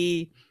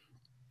see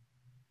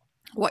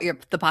what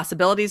the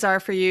possibilities are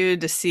for you,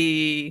 to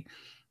see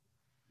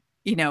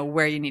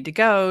where you need to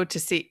go to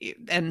see.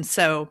 And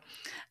so,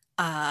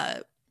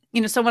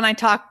 so when I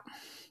talk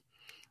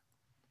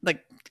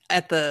like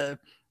at the,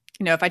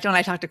 if when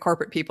I talk to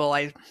corporate people,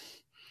 I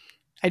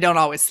don't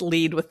always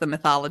lead with the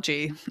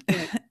mythology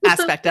Right.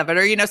 aspect of it.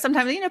 Or,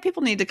 sometimes,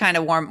 people need to kind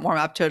of warm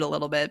up to it a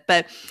little bit.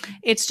 But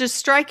it's just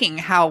striking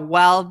how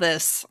well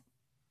this,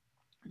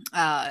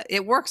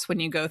 it works when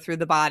you go through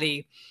the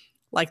body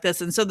like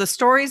this. And so the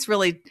stories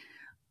really,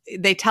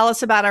 they tell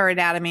us about our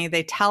anatomy.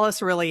 They tell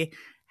us really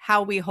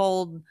how we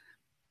hold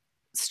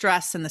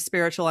stress and the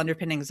spiritual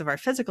underpinnings of our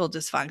physical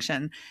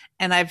dysfunction.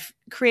 And I've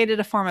created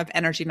a form of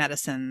energy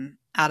medicine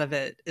out of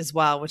it as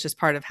well, which is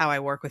part of how I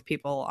work with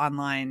people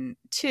online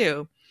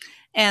too.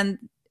 And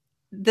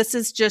this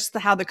is just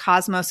how the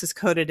cosmos is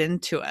coded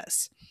into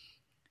us.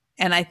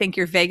 And I think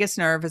your vagus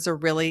nerve is a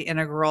really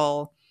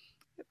integral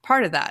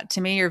part of that.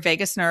 To me, your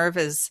vagus nerve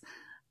is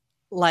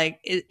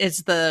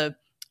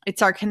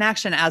it's our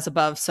connection as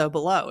above, so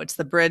below. It's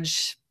the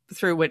bridge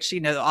through which,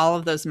 all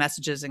of those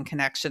messages and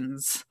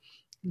connections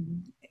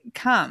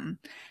come.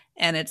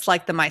 And it's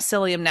like the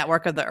mycelium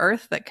network of the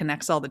earth that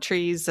connects all the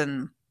trees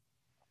and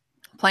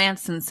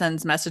plants and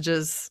sends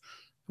messages,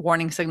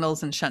 warning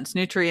signals, and shunts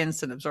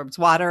nutrients and absorbs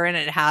water. And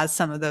it has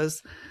some of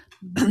those,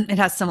 it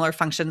has similar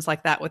functions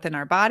like that within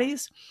our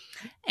bodies.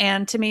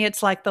 And to me,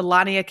 it's like the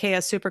Laniakea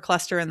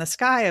supercluster in the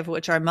sky, of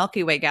which our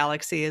Milky Way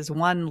galaxy is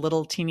one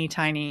little teeny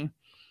tiny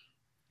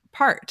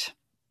part.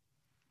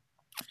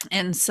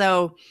 And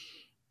so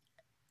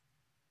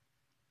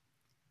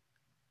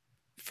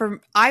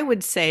I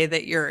would say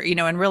that you're,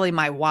 and really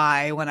my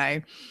why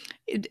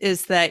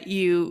is that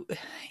you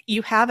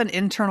have an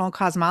internal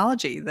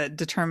cosmology that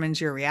determines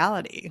your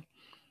reality.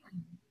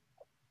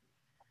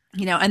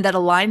 And that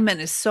alignment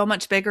is so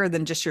much bigger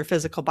than just your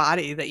physical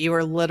body, that you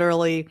are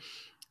literally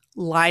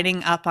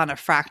lining up on a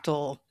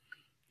fractal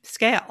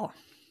scale.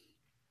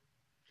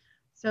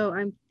 So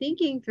I'm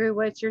thinking through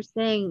what you're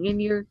saying,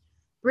 and you're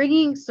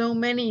bringing so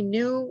many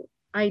new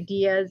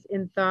ideas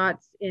and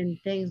thoughts and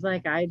things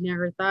like I'd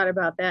never thought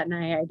about that. And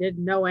I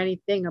didn't know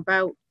anything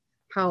about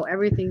how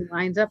everything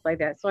lines up like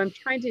that. So I'm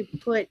trying to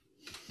put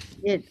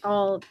it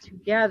all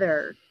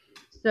together.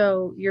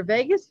 So your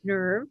vagus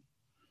nerve,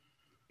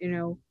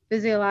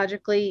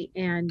 physiologically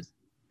and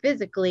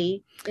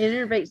physically, it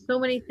innervates so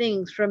many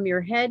things from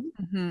your head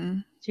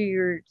to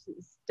your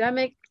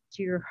stomach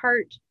to your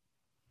heart.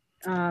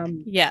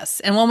 Yes.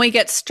 And when we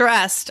get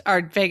stressed,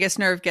 our vagus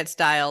nerve gets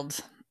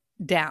dialed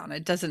down.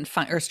 It doesn't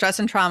or stress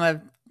and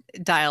trauma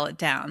dial it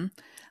down.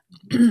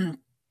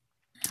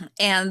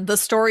 And the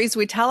stories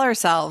we tell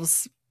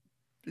ourselves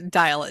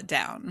dial it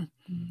down.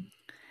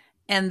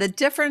 And the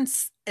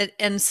difference,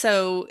 and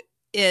so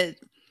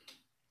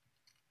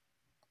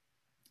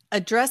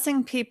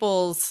addressing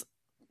people's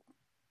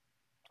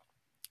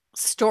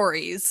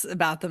stories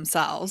about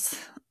themselves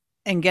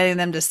and getting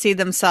them to see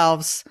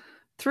themselves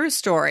through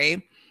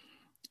story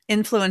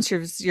influence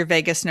your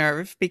vagus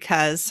nerve,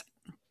 because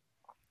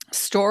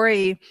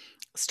storytelling,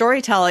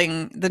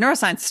 the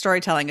neuroscience of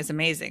storytelling is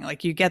amazing.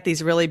 Like, you get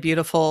these really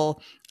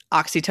beautiful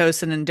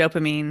oxytocin and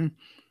dopamine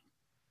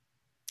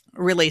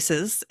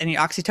releases, and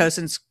your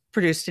oxytocin's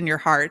produced in your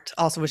heart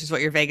also, which is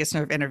what your vagus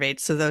nerve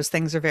innervates. So those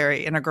things are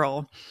very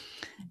integral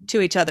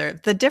to each other.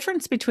 The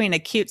difference between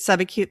acute,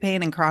 subacute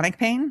pain and chronic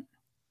pain,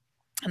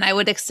 and I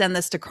would extend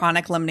this to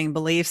chronic limiting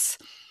beliefs,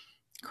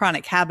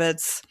 chronic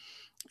habits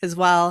as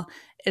well,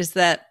 is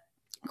that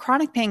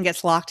chronic pain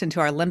gets locked into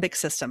our limbic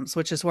systems,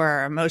 which is where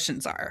our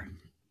emotions are.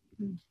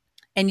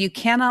 And you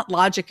cannot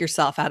logic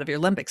yourself out of your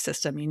limbic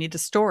system. You need a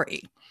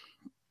story.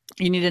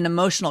 You need an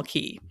emotional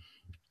key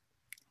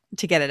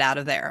to get it out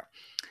of there.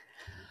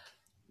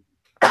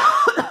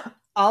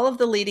 All of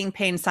the leading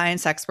pain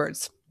science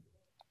experts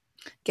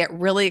get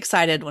really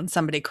excited when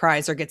somebody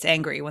cries or gets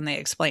angry when they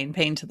explain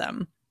pain to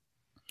them,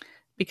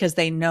 because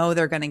they know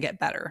they're going to get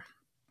better,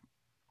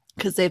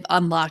 because they've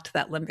unlocked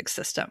that limbic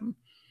system.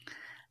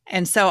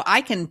 And so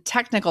I can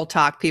technical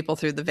talk people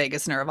through the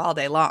vagus nerve all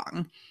day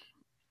long,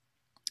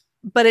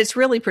 but it's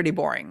really pretty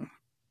boring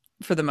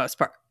for the most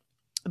part.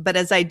 But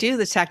as I do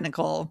the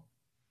technical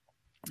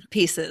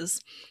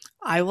pieces,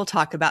 I will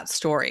talk about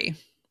story,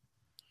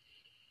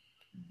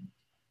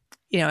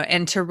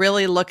 and to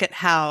really look at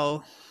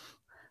how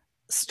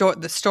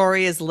the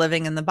story is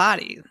living in the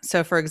body.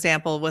 So, for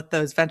example, with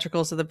those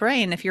ventricles of the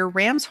brain, if your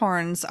ram's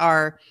horns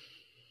are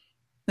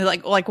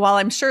like while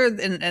I'm sure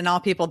in all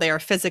people they are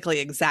physically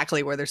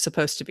exactly where they're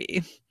supposed to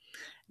be,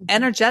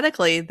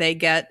 energetically they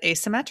get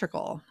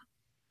asymmetrical.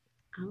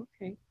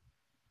 Okay.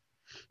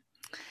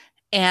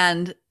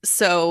 And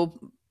so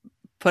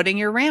putting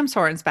your ram's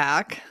horns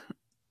back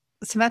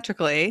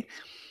symmetrically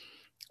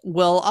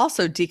will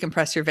also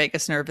decompress your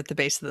vagus nerve at the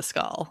base of the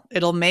skull.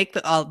 It'll make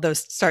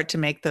start to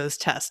make those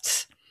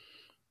tests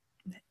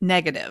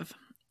negative.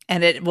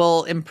 And it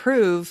will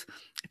improve,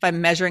 if I'm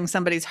measuring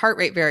somebody's heart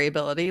rate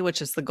variability, which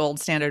is the gold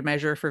standard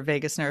measure for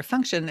vagus nerve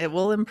function, it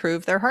will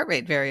improve their heart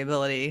rate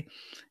variability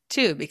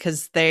too,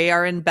 because they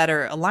are in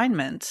better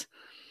alignment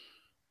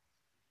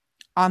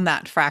on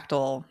that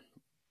fractal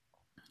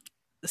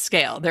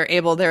scale. Their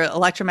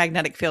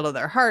electromagnetic field of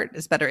their heart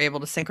is better able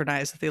to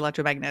synchronize with the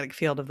electromagnetic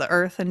field of the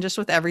earth and just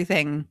with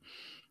everything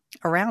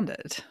around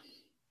it.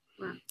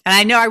 Wow. And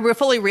I know I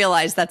fully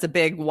realize that's a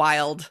big,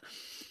 wild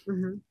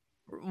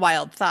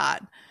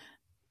thought,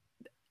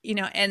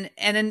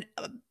 and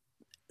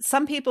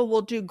some people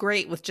will do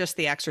great with just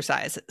the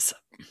exercises,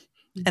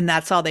 and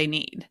that's all they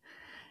need.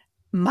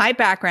 My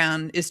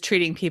background is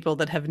treating people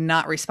that have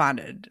not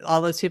responded. All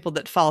those people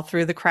that fall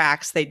through the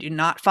cracks, they do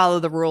not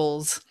follow the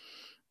rules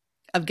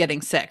of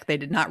getting sick. They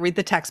did not read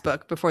the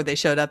textbook before they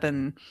showed up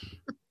in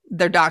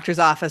their doctor's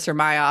office or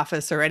my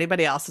office or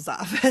anybody else's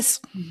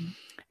office.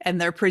 And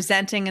they're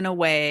presenting in a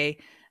way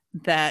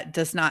that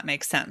does not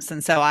make sense.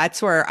 And so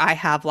that's where I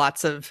have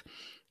lots of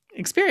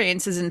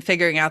experiences in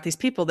figuring out these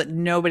people that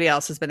nobody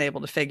else has been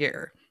able to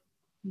figure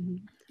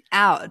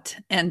out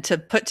and to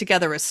put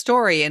together a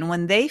story. And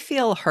when they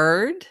feel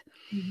heard,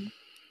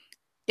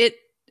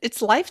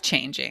 it's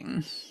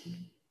life-changing.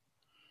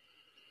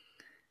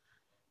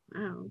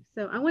 Wow.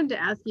 So I wanted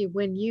to ask you,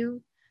 when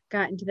you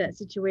got into that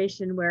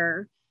situation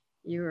where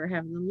you were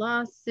having a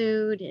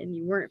lawsuit and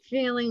you weren't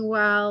feeling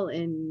well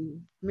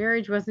and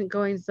marriage wasn't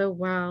going so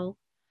well,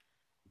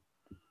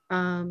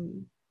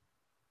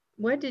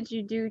 what did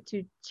you do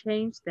to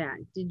change that?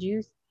 Did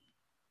you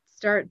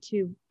start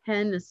to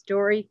pen a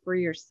story for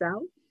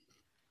yourself?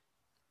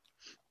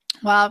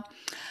 Well,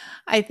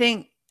 I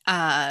think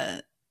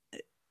I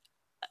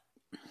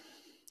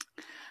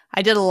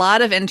did a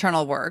lot of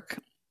internal work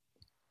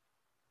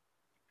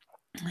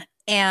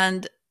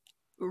and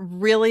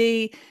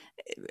really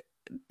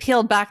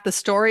peeled back the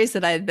stories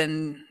that I had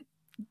been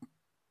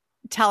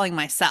telling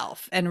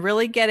myself and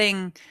really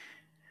getting,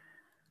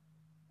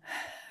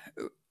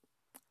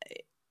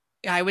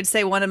 I would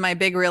say one of my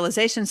big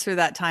realizations through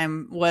that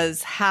time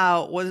was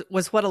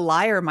what a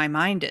liar my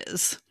mind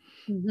is,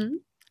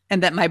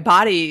 and that my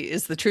body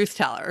is the truth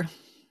teller.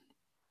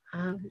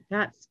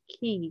 That's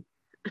key.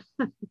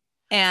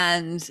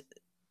 And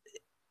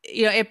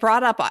it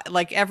brought up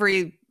like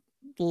every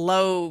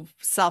low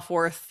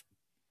self-worth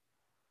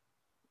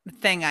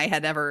thing I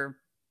had ever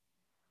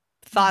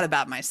thought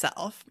about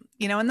myself,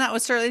 and that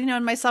was certainly,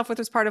 and my self-worth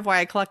was part of why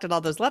I collected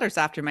all those letters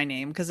after my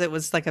name, because it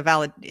was like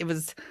it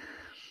was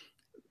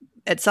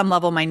at some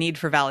level my need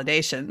for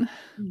validation.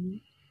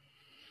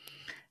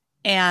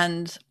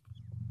 And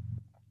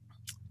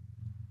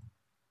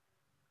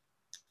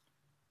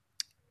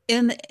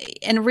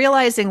in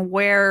realizing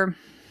where,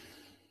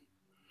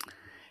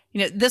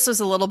 this was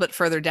a little bit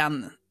further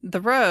down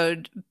the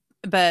road,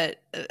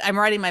 but I'm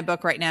writing my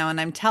book right now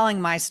and I'm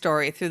telling my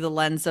story through the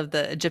lens of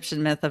the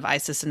Egyptian myth of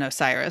Isis and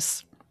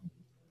Osiris.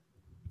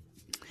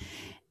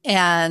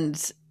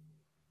 And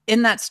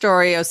in that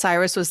story,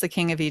 Osiris was the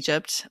king of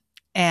Egypt,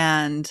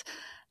 and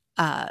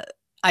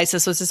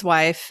Isis was his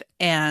wife,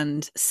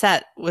 and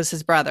Set was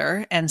his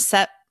brother. And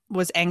Set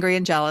was angry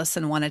and jealous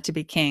and wanted to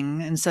be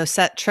king. And so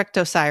Set tricked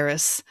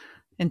Osiris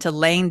into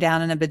laying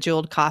down in a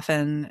bejeweled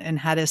coffin and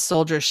had his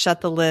soldiers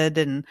shut the lid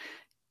and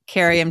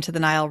carry him to the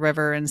Nile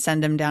River and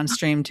send him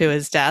downstream to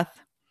his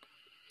death.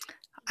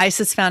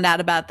 Isis found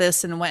out about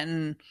this and went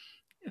and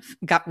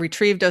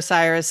retrieved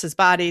Osiris's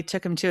body,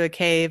 took him to a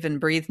cave, and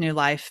breathed new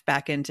life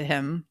back into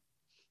him.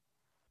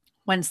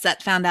 When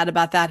Set found out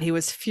about that, he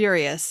was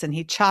furious, and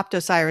he chopped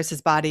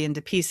Osiris's body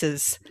into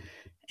pieces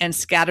and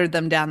scattered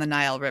them down the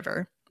Nile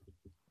River.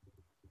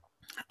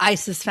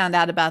 Isis found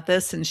out about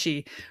this, and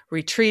she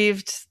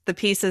retrieved the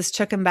pieces,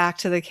 took him back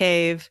to the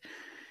cave.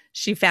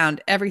 She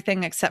found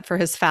everything except for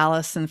his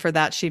phallus, and for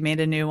that she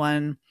made a new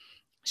one.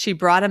 She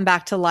brought him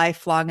back to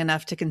life long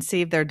enough to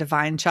conceive their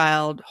divine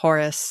child,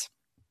 Horus.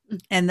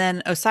 And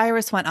then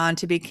Osiris went on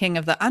to be king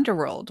of the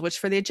underworld, which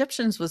for the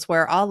Egyptians was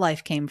where all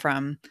life came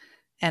from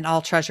and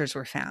all treasures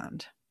were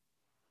found.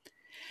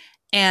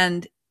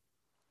 And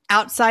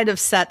outside of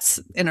Set's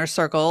inner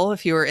circle,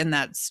 if you were in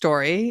that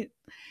story,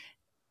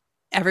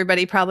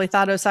 everybody probably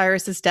thought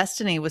Osiris's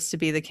destiny was to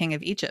be the king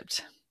of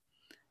Egypt.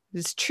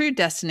 His true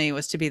destiny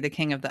was to be the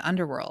king of the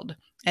underworld.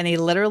 And he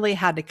literally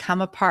had to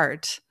come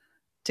apart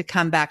to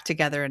come back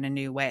together in a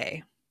new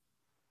way.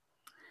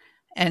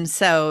 And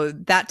so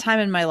that time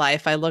in my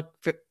life, I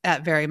looked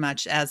at very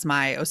much as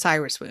my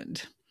Osiris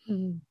wound.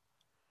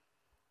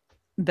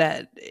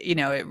 That,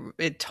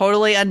 it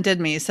totally undid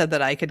me so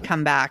that I could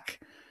come back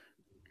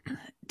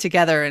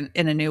together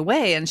in a new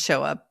way and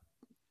show up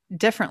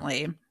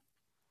differently.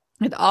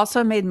 It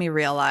also made me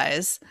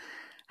realize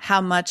how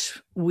much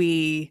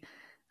we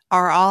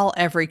are all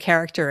every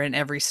character in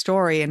every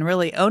story, and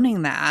really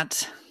owning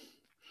that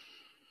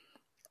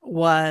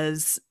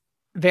was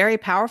very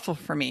powerful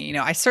for me.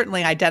 I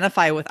certainly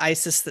identify with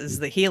Isis as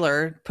the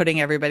healer,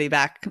 putting everybody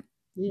back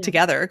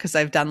together, because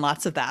I've done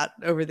lots of that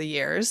over the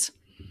years.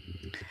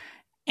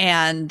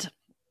 And,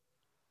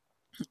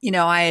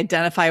 I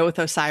identify with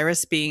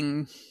Osiris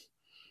being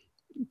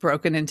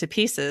broken into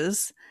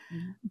pieces.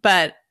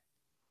 But,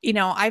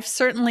 I've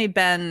certainly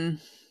been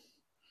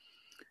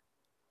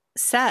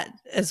Set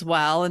as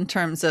well in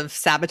terms of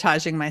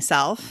sabotaging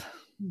myself.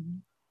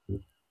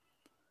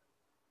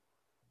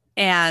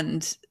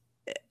 And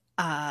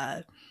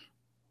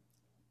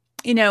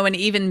and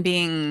even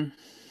being,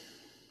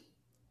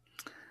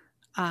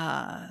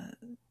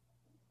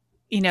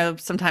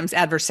 sometimes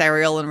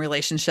adversarial in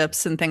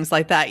relationships and things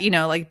like that,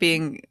 like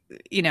being,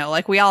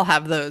 like we all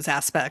have those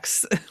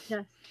aspects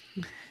Yes.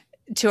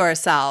 to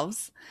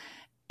ourselves,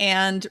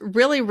 and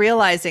really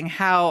realizing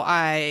how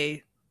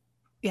I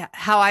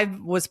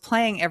was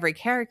playing every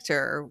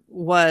character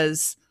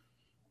was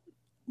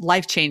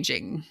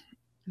life-changing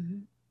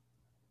Mhm.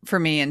 for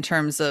me in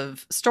terms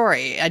of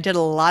story. I did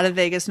a lot of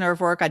vagus nerve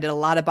work. I did a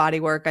lot of body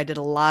work. I did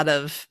a lot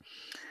of,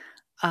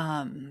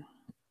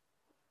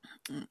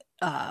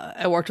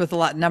 I worked with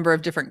number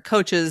of different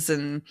coaches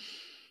and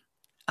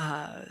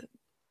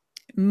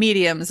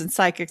mediums and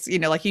psychics,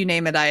 like you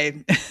name it.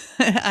 I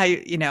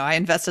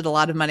invested a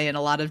lot of money in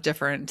a lot of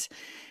different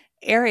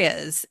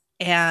areas.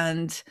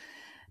 And,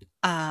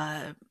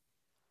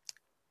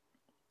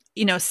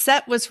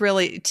 Set was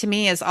really, to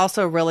me, is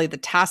also really the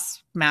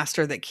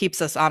taskmaster that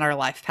keeps us on our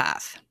life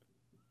path.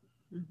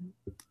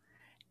 Mm-hmm.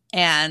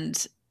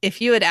 And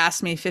if you had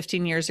asked me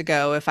 15 years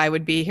ago if I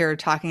would be here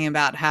talking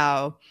about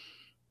how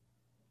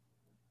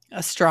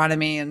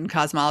astronomy and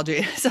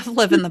cosmology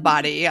live in the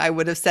body, I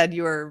would have said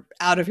you were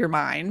out of your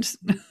mind.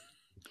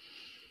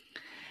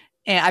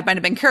 And I might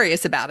have been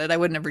curious about it. I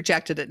wouldn't have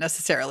rejected it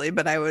necessarily,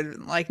 but I would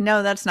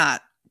no, that's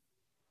not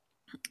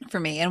for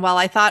me. And while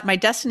I thought my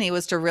destiny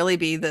was to really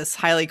be this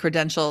highly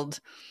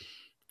credentialed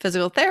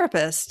physical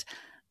therapist,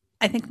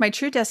 I think my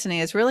true destiny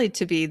is really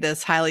to be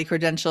this highly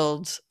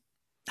credentialed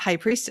high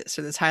priestess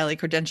or this highly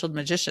credentialed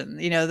magician,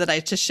 that I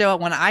just show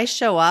up when I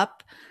show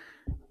up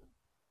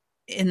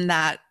in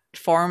that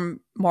form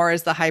more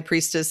as the high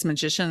priestess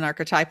magician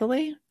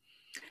archetypally.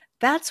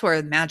 That's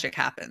where magic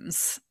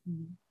happens.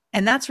 Mm-hmm.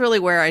 And that's really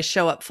where I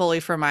show up fully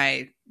for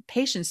my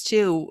patients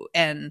too.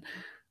 And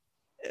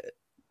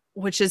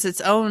which is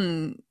its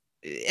own,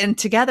 and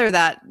together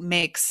that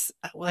makes,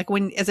 like,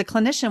 when, as a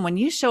clinician, when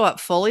you show up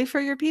fully for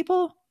your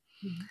people,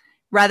 mm-hmm.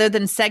 rather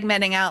than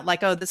segmenting out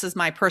like, oh, this is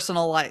my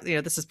personal life,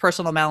 this is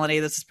personal Melanie,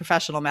 this is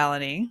professional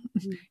Melanie.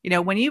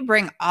 Mm-hmm. When you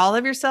bring all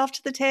of yourself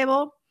to the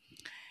table,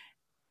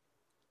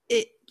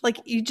 it, like,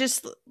 you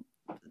just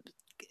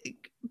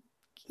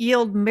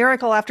yield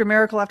miracle after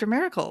miracle after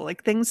miracle,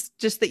 like things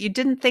just that you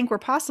didn't think were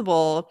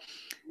possible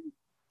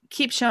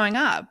keep showing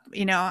up.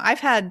 I've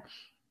had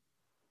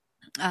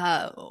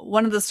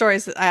one of the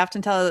stories that I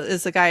often tell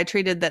is a guy I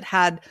treated that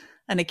had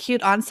an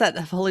acute onset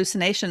of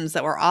hallucinations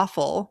that were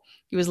awful.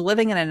 He was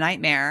living in a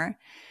nightmare,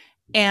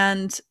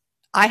 and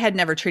I had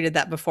never treated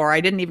that before. I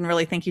didn't even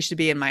really think he should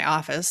be in my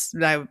office.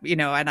 And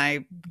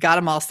I got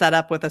him all set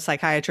up with a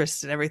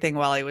psychiatrist and everything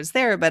while he was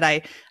there, but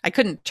I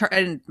couldn't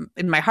turn,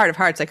 in my heart of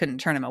hearts, I couldn't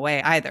turn him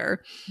away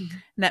either. Mm-hmm.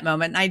 In that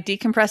moment. And I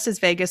decompressed his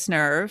vagus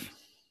nerve.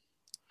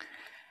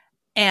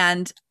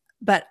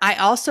 But I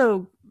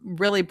also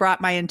really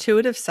brought my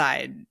intuitive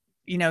side,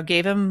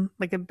 gave him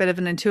like a bit of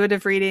an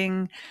intuitive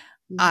reading.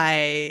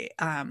 Mm-hmm.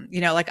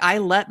 I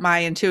let my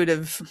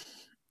intuitive,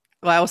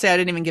 well, I will say I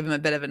didn't even give him a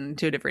bit of an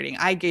intuitive reading.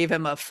 I gave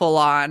him a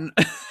full-on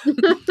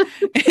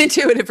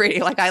intuitive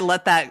reading. Like, I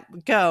let that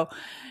go,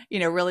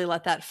 really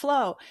let that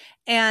flow.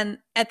 And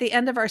at the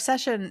end of our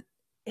session,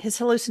 his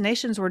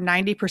hallucinations were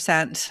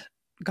 90%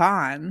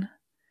 gone.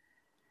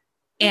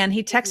 And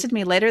he texted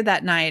me later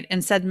that night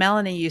and said,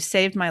 Melanie, you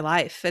saved my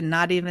life, and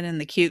not even in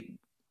the cute,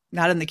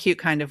 not in the cute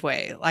kind of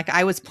way. Like,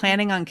 I was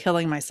planning on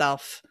killing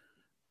myself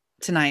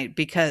tonight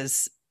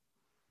because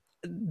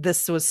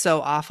this was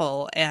so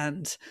awful.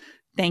 And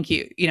thank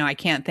you. I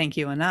can't thank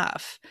you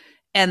enough.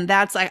 And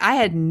that's like, I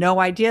had no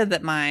idea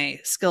that my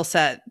skill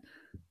set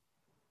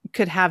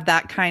could have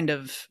that kind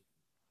of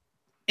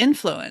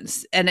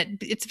influence. And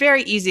it's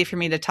very easy for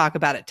me to talk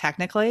about it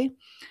technically,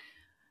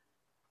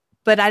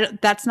 but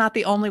that's not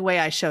the only way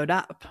I showed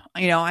up.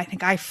 I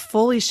think I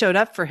fully showed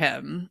up for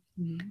him.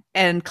 Mm-hmm.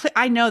 And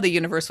I know the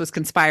universe was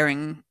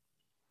conspiring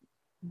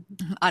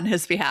on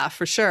his behalf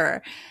for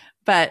sure.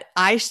 But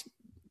I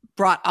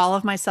brought all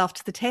of myself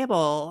to the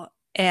table.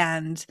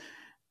 And,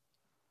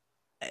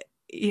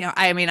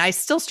 I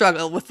still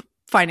struggle with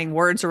finding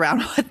words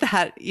around what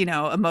that,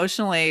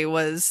 emotionally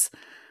was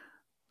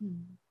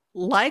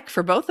like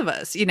for both of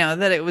us,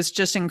 that it was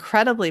just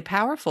incredibly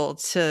powerful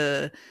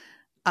to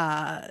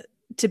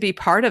be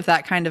part of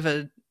that kind of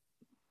a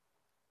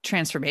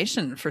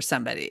transformation for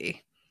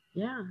somebody.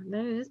 Yeah,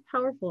 that is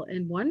powerful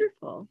and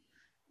wonderful.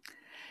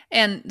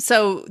 And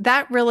so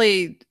that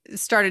really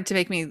started to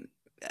make me,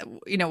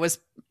 was,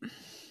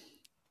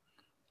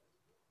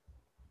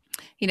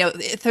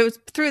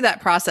 through that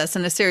process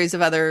and a series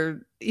of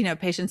other,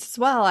 patients as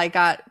well, I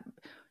got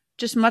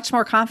just much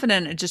more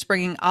confident at just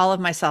bringing all of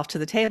myself to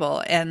the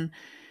table. And,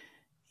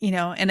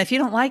 and if you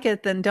don't like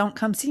it, then don't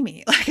come see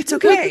me. Like, it's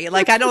okay.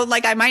 Like,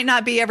 I might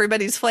not be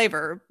everybody's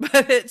flavor,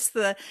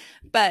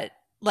 but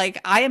like,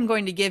 I am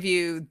going to give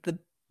you the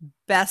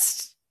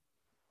best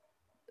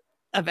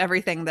of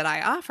everything that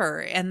I offer.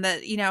 And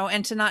that,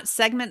 and to not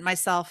segment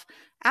myself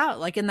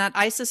out. Like in that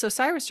Isis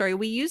Osiris story,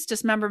 we use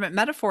dismemberment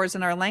metaphors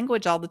in our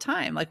language all the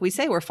time. Like, we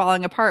say we're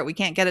falling apart, we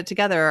can't get it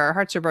together, our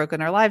hearts are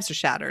broken, our lives are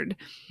shattered.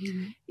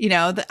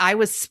 Mm-hmm. That I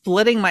was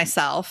splitting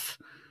myself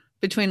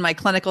between my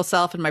clinical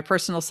self and my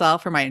personal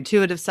self, or my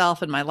intuitive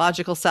self and my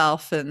logical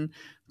self, and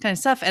kind of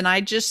stuff. And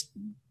I just,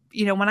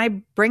 when I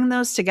bring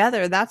those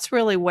together, that's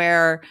really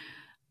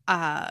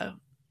uh,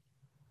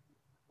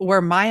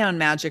 where my own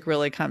magic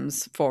really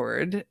comes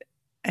forward,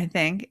 I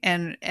think.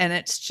 And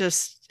it's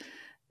just,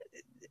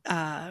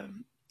 uh,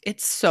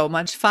 it's so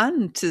much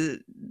fun to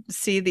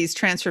see these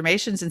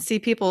transformations and see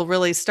people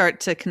really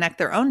start to connect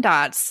their own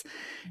dots.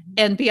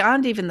 And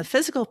beyond even the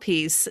physical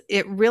piece,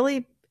 it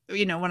really,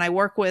 when I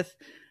work with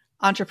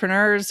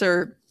entrepreneurs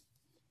and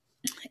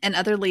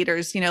other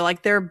leaders,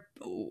 like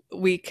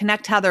we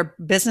connect how their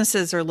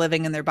businesses are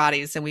living in their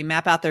bodies, and we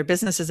map out their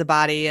business as a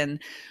body, and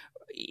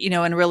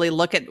and really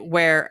look at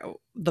where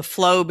the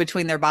flow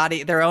between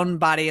their own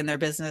body and their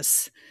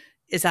business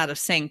is out of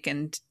sync,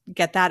 and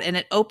get that. And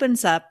it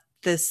opens up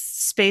this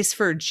space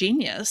for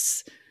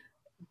genius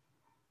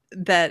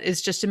that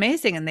is just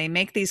amazing. And they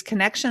make these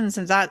connections,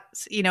 and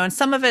that's, and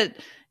some of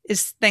it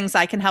is things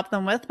I can help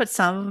them with, but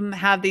some of them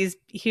have these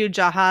huge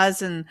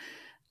ahas and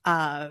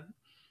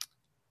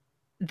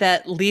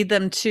that lead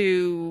them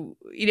to,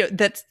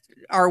 that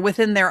are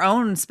within their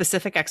own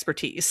specific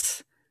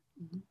expertise,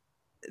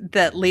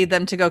 that lead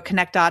them to go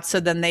connect dots,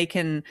 so then they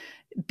can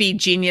be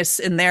genius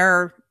in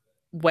their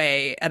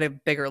way at a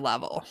bigger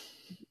level.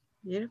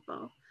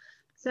 Beautiful.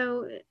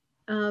 So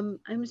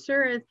I'm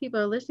sure as people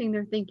are listening,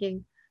 they're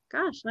thinking,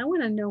 gosh, I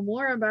want to know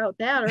more about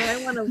that, or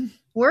I want to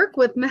work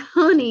with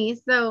Melanie.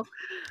 So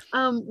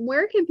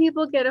where can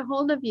people get a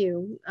hold of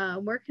you?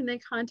 Where can they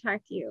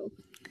contact you?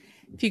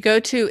 If you go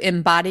to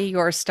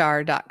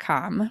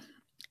embodyyourstar.com,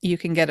 you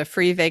can get a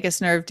free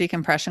vagus nerve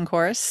decompression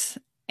course,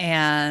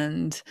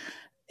 and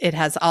it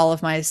has all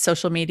of my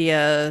social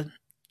media,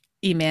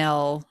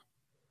 email,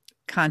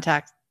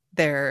 contact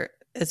there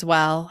as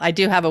well. I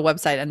do have a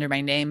website under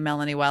my name,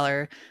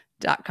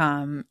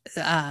 melanieweller.com,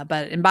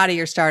 but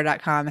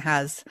embodyyourstar.com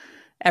has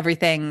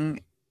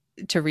everything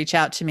to reach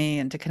out to me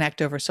and to connect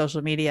over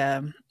social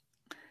media.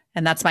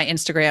 And that's my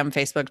Instagram,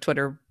 Facebook,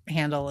 Twitter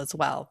handle as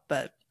well.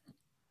 But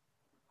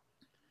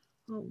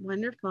oh,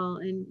 wonderful.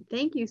 And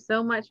thank you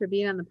so much for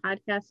being on the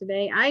podcast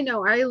today. I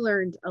know I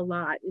learned a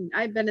lot, and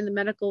I've been in the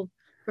medical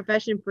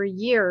profession for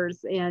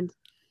years, and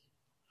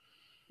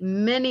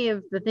many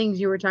of the things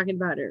you were talking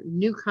about are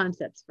new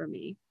concepts for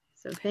me.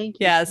 So thank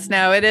you. Yes,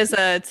 no, it is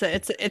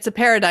it's a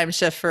paradigm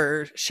shift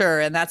for sure,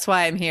 and that's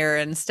why I'm here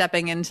and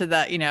stepping into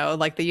that.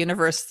 Like the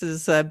universe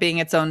is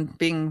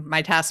being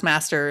my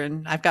taskmaster,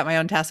 and I've got my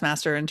own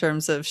taskmaster in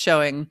terms of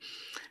showing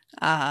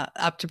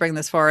up to bring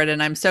this forward.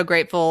 And I'm so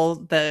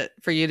grateful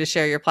for you to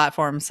share your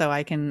platform, so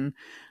I can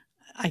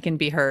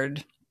be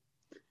heard.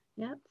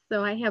 Yep.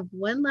 So I have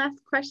one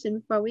last question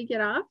before we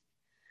get off.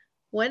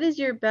 What is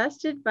your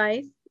best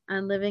advice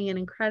on living an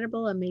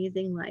incredible,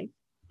 amazing life?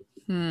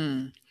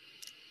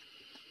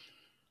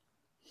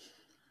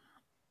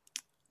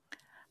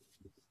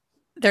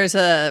 There's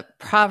a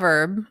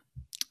proverb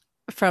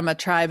from a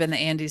tribe in the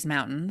Andes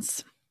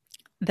Mountains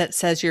that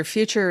says, your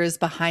future is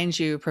behind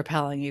you,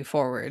 propelling you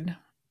forward,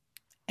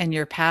 and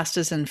your past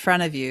is in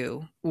front of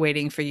you,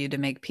 waiting for you to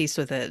make peace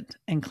with it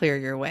and clear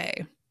your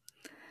way.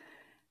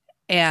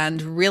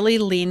 And really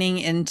leaning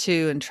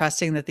into and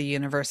trusting that the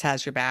universe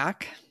has your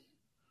back,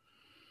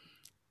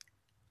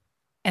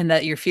 and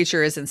that your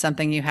future isn't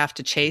something you have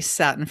to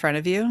chase out in front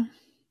of you,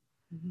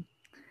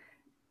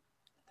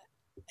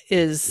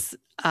 is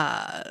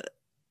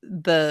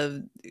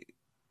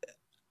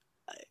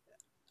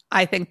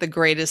I think the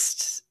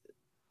greatest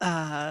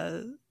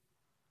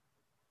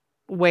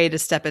way to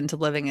step into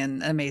living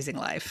an amazing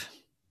life.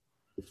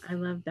 I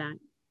love that.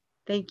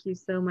 Thank you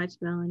so much,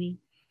 Melanie.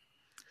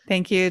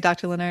 Thank you,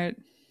 Dr. Leonard.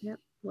 Yep.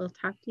 We'll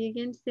talk to you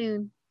again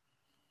soon.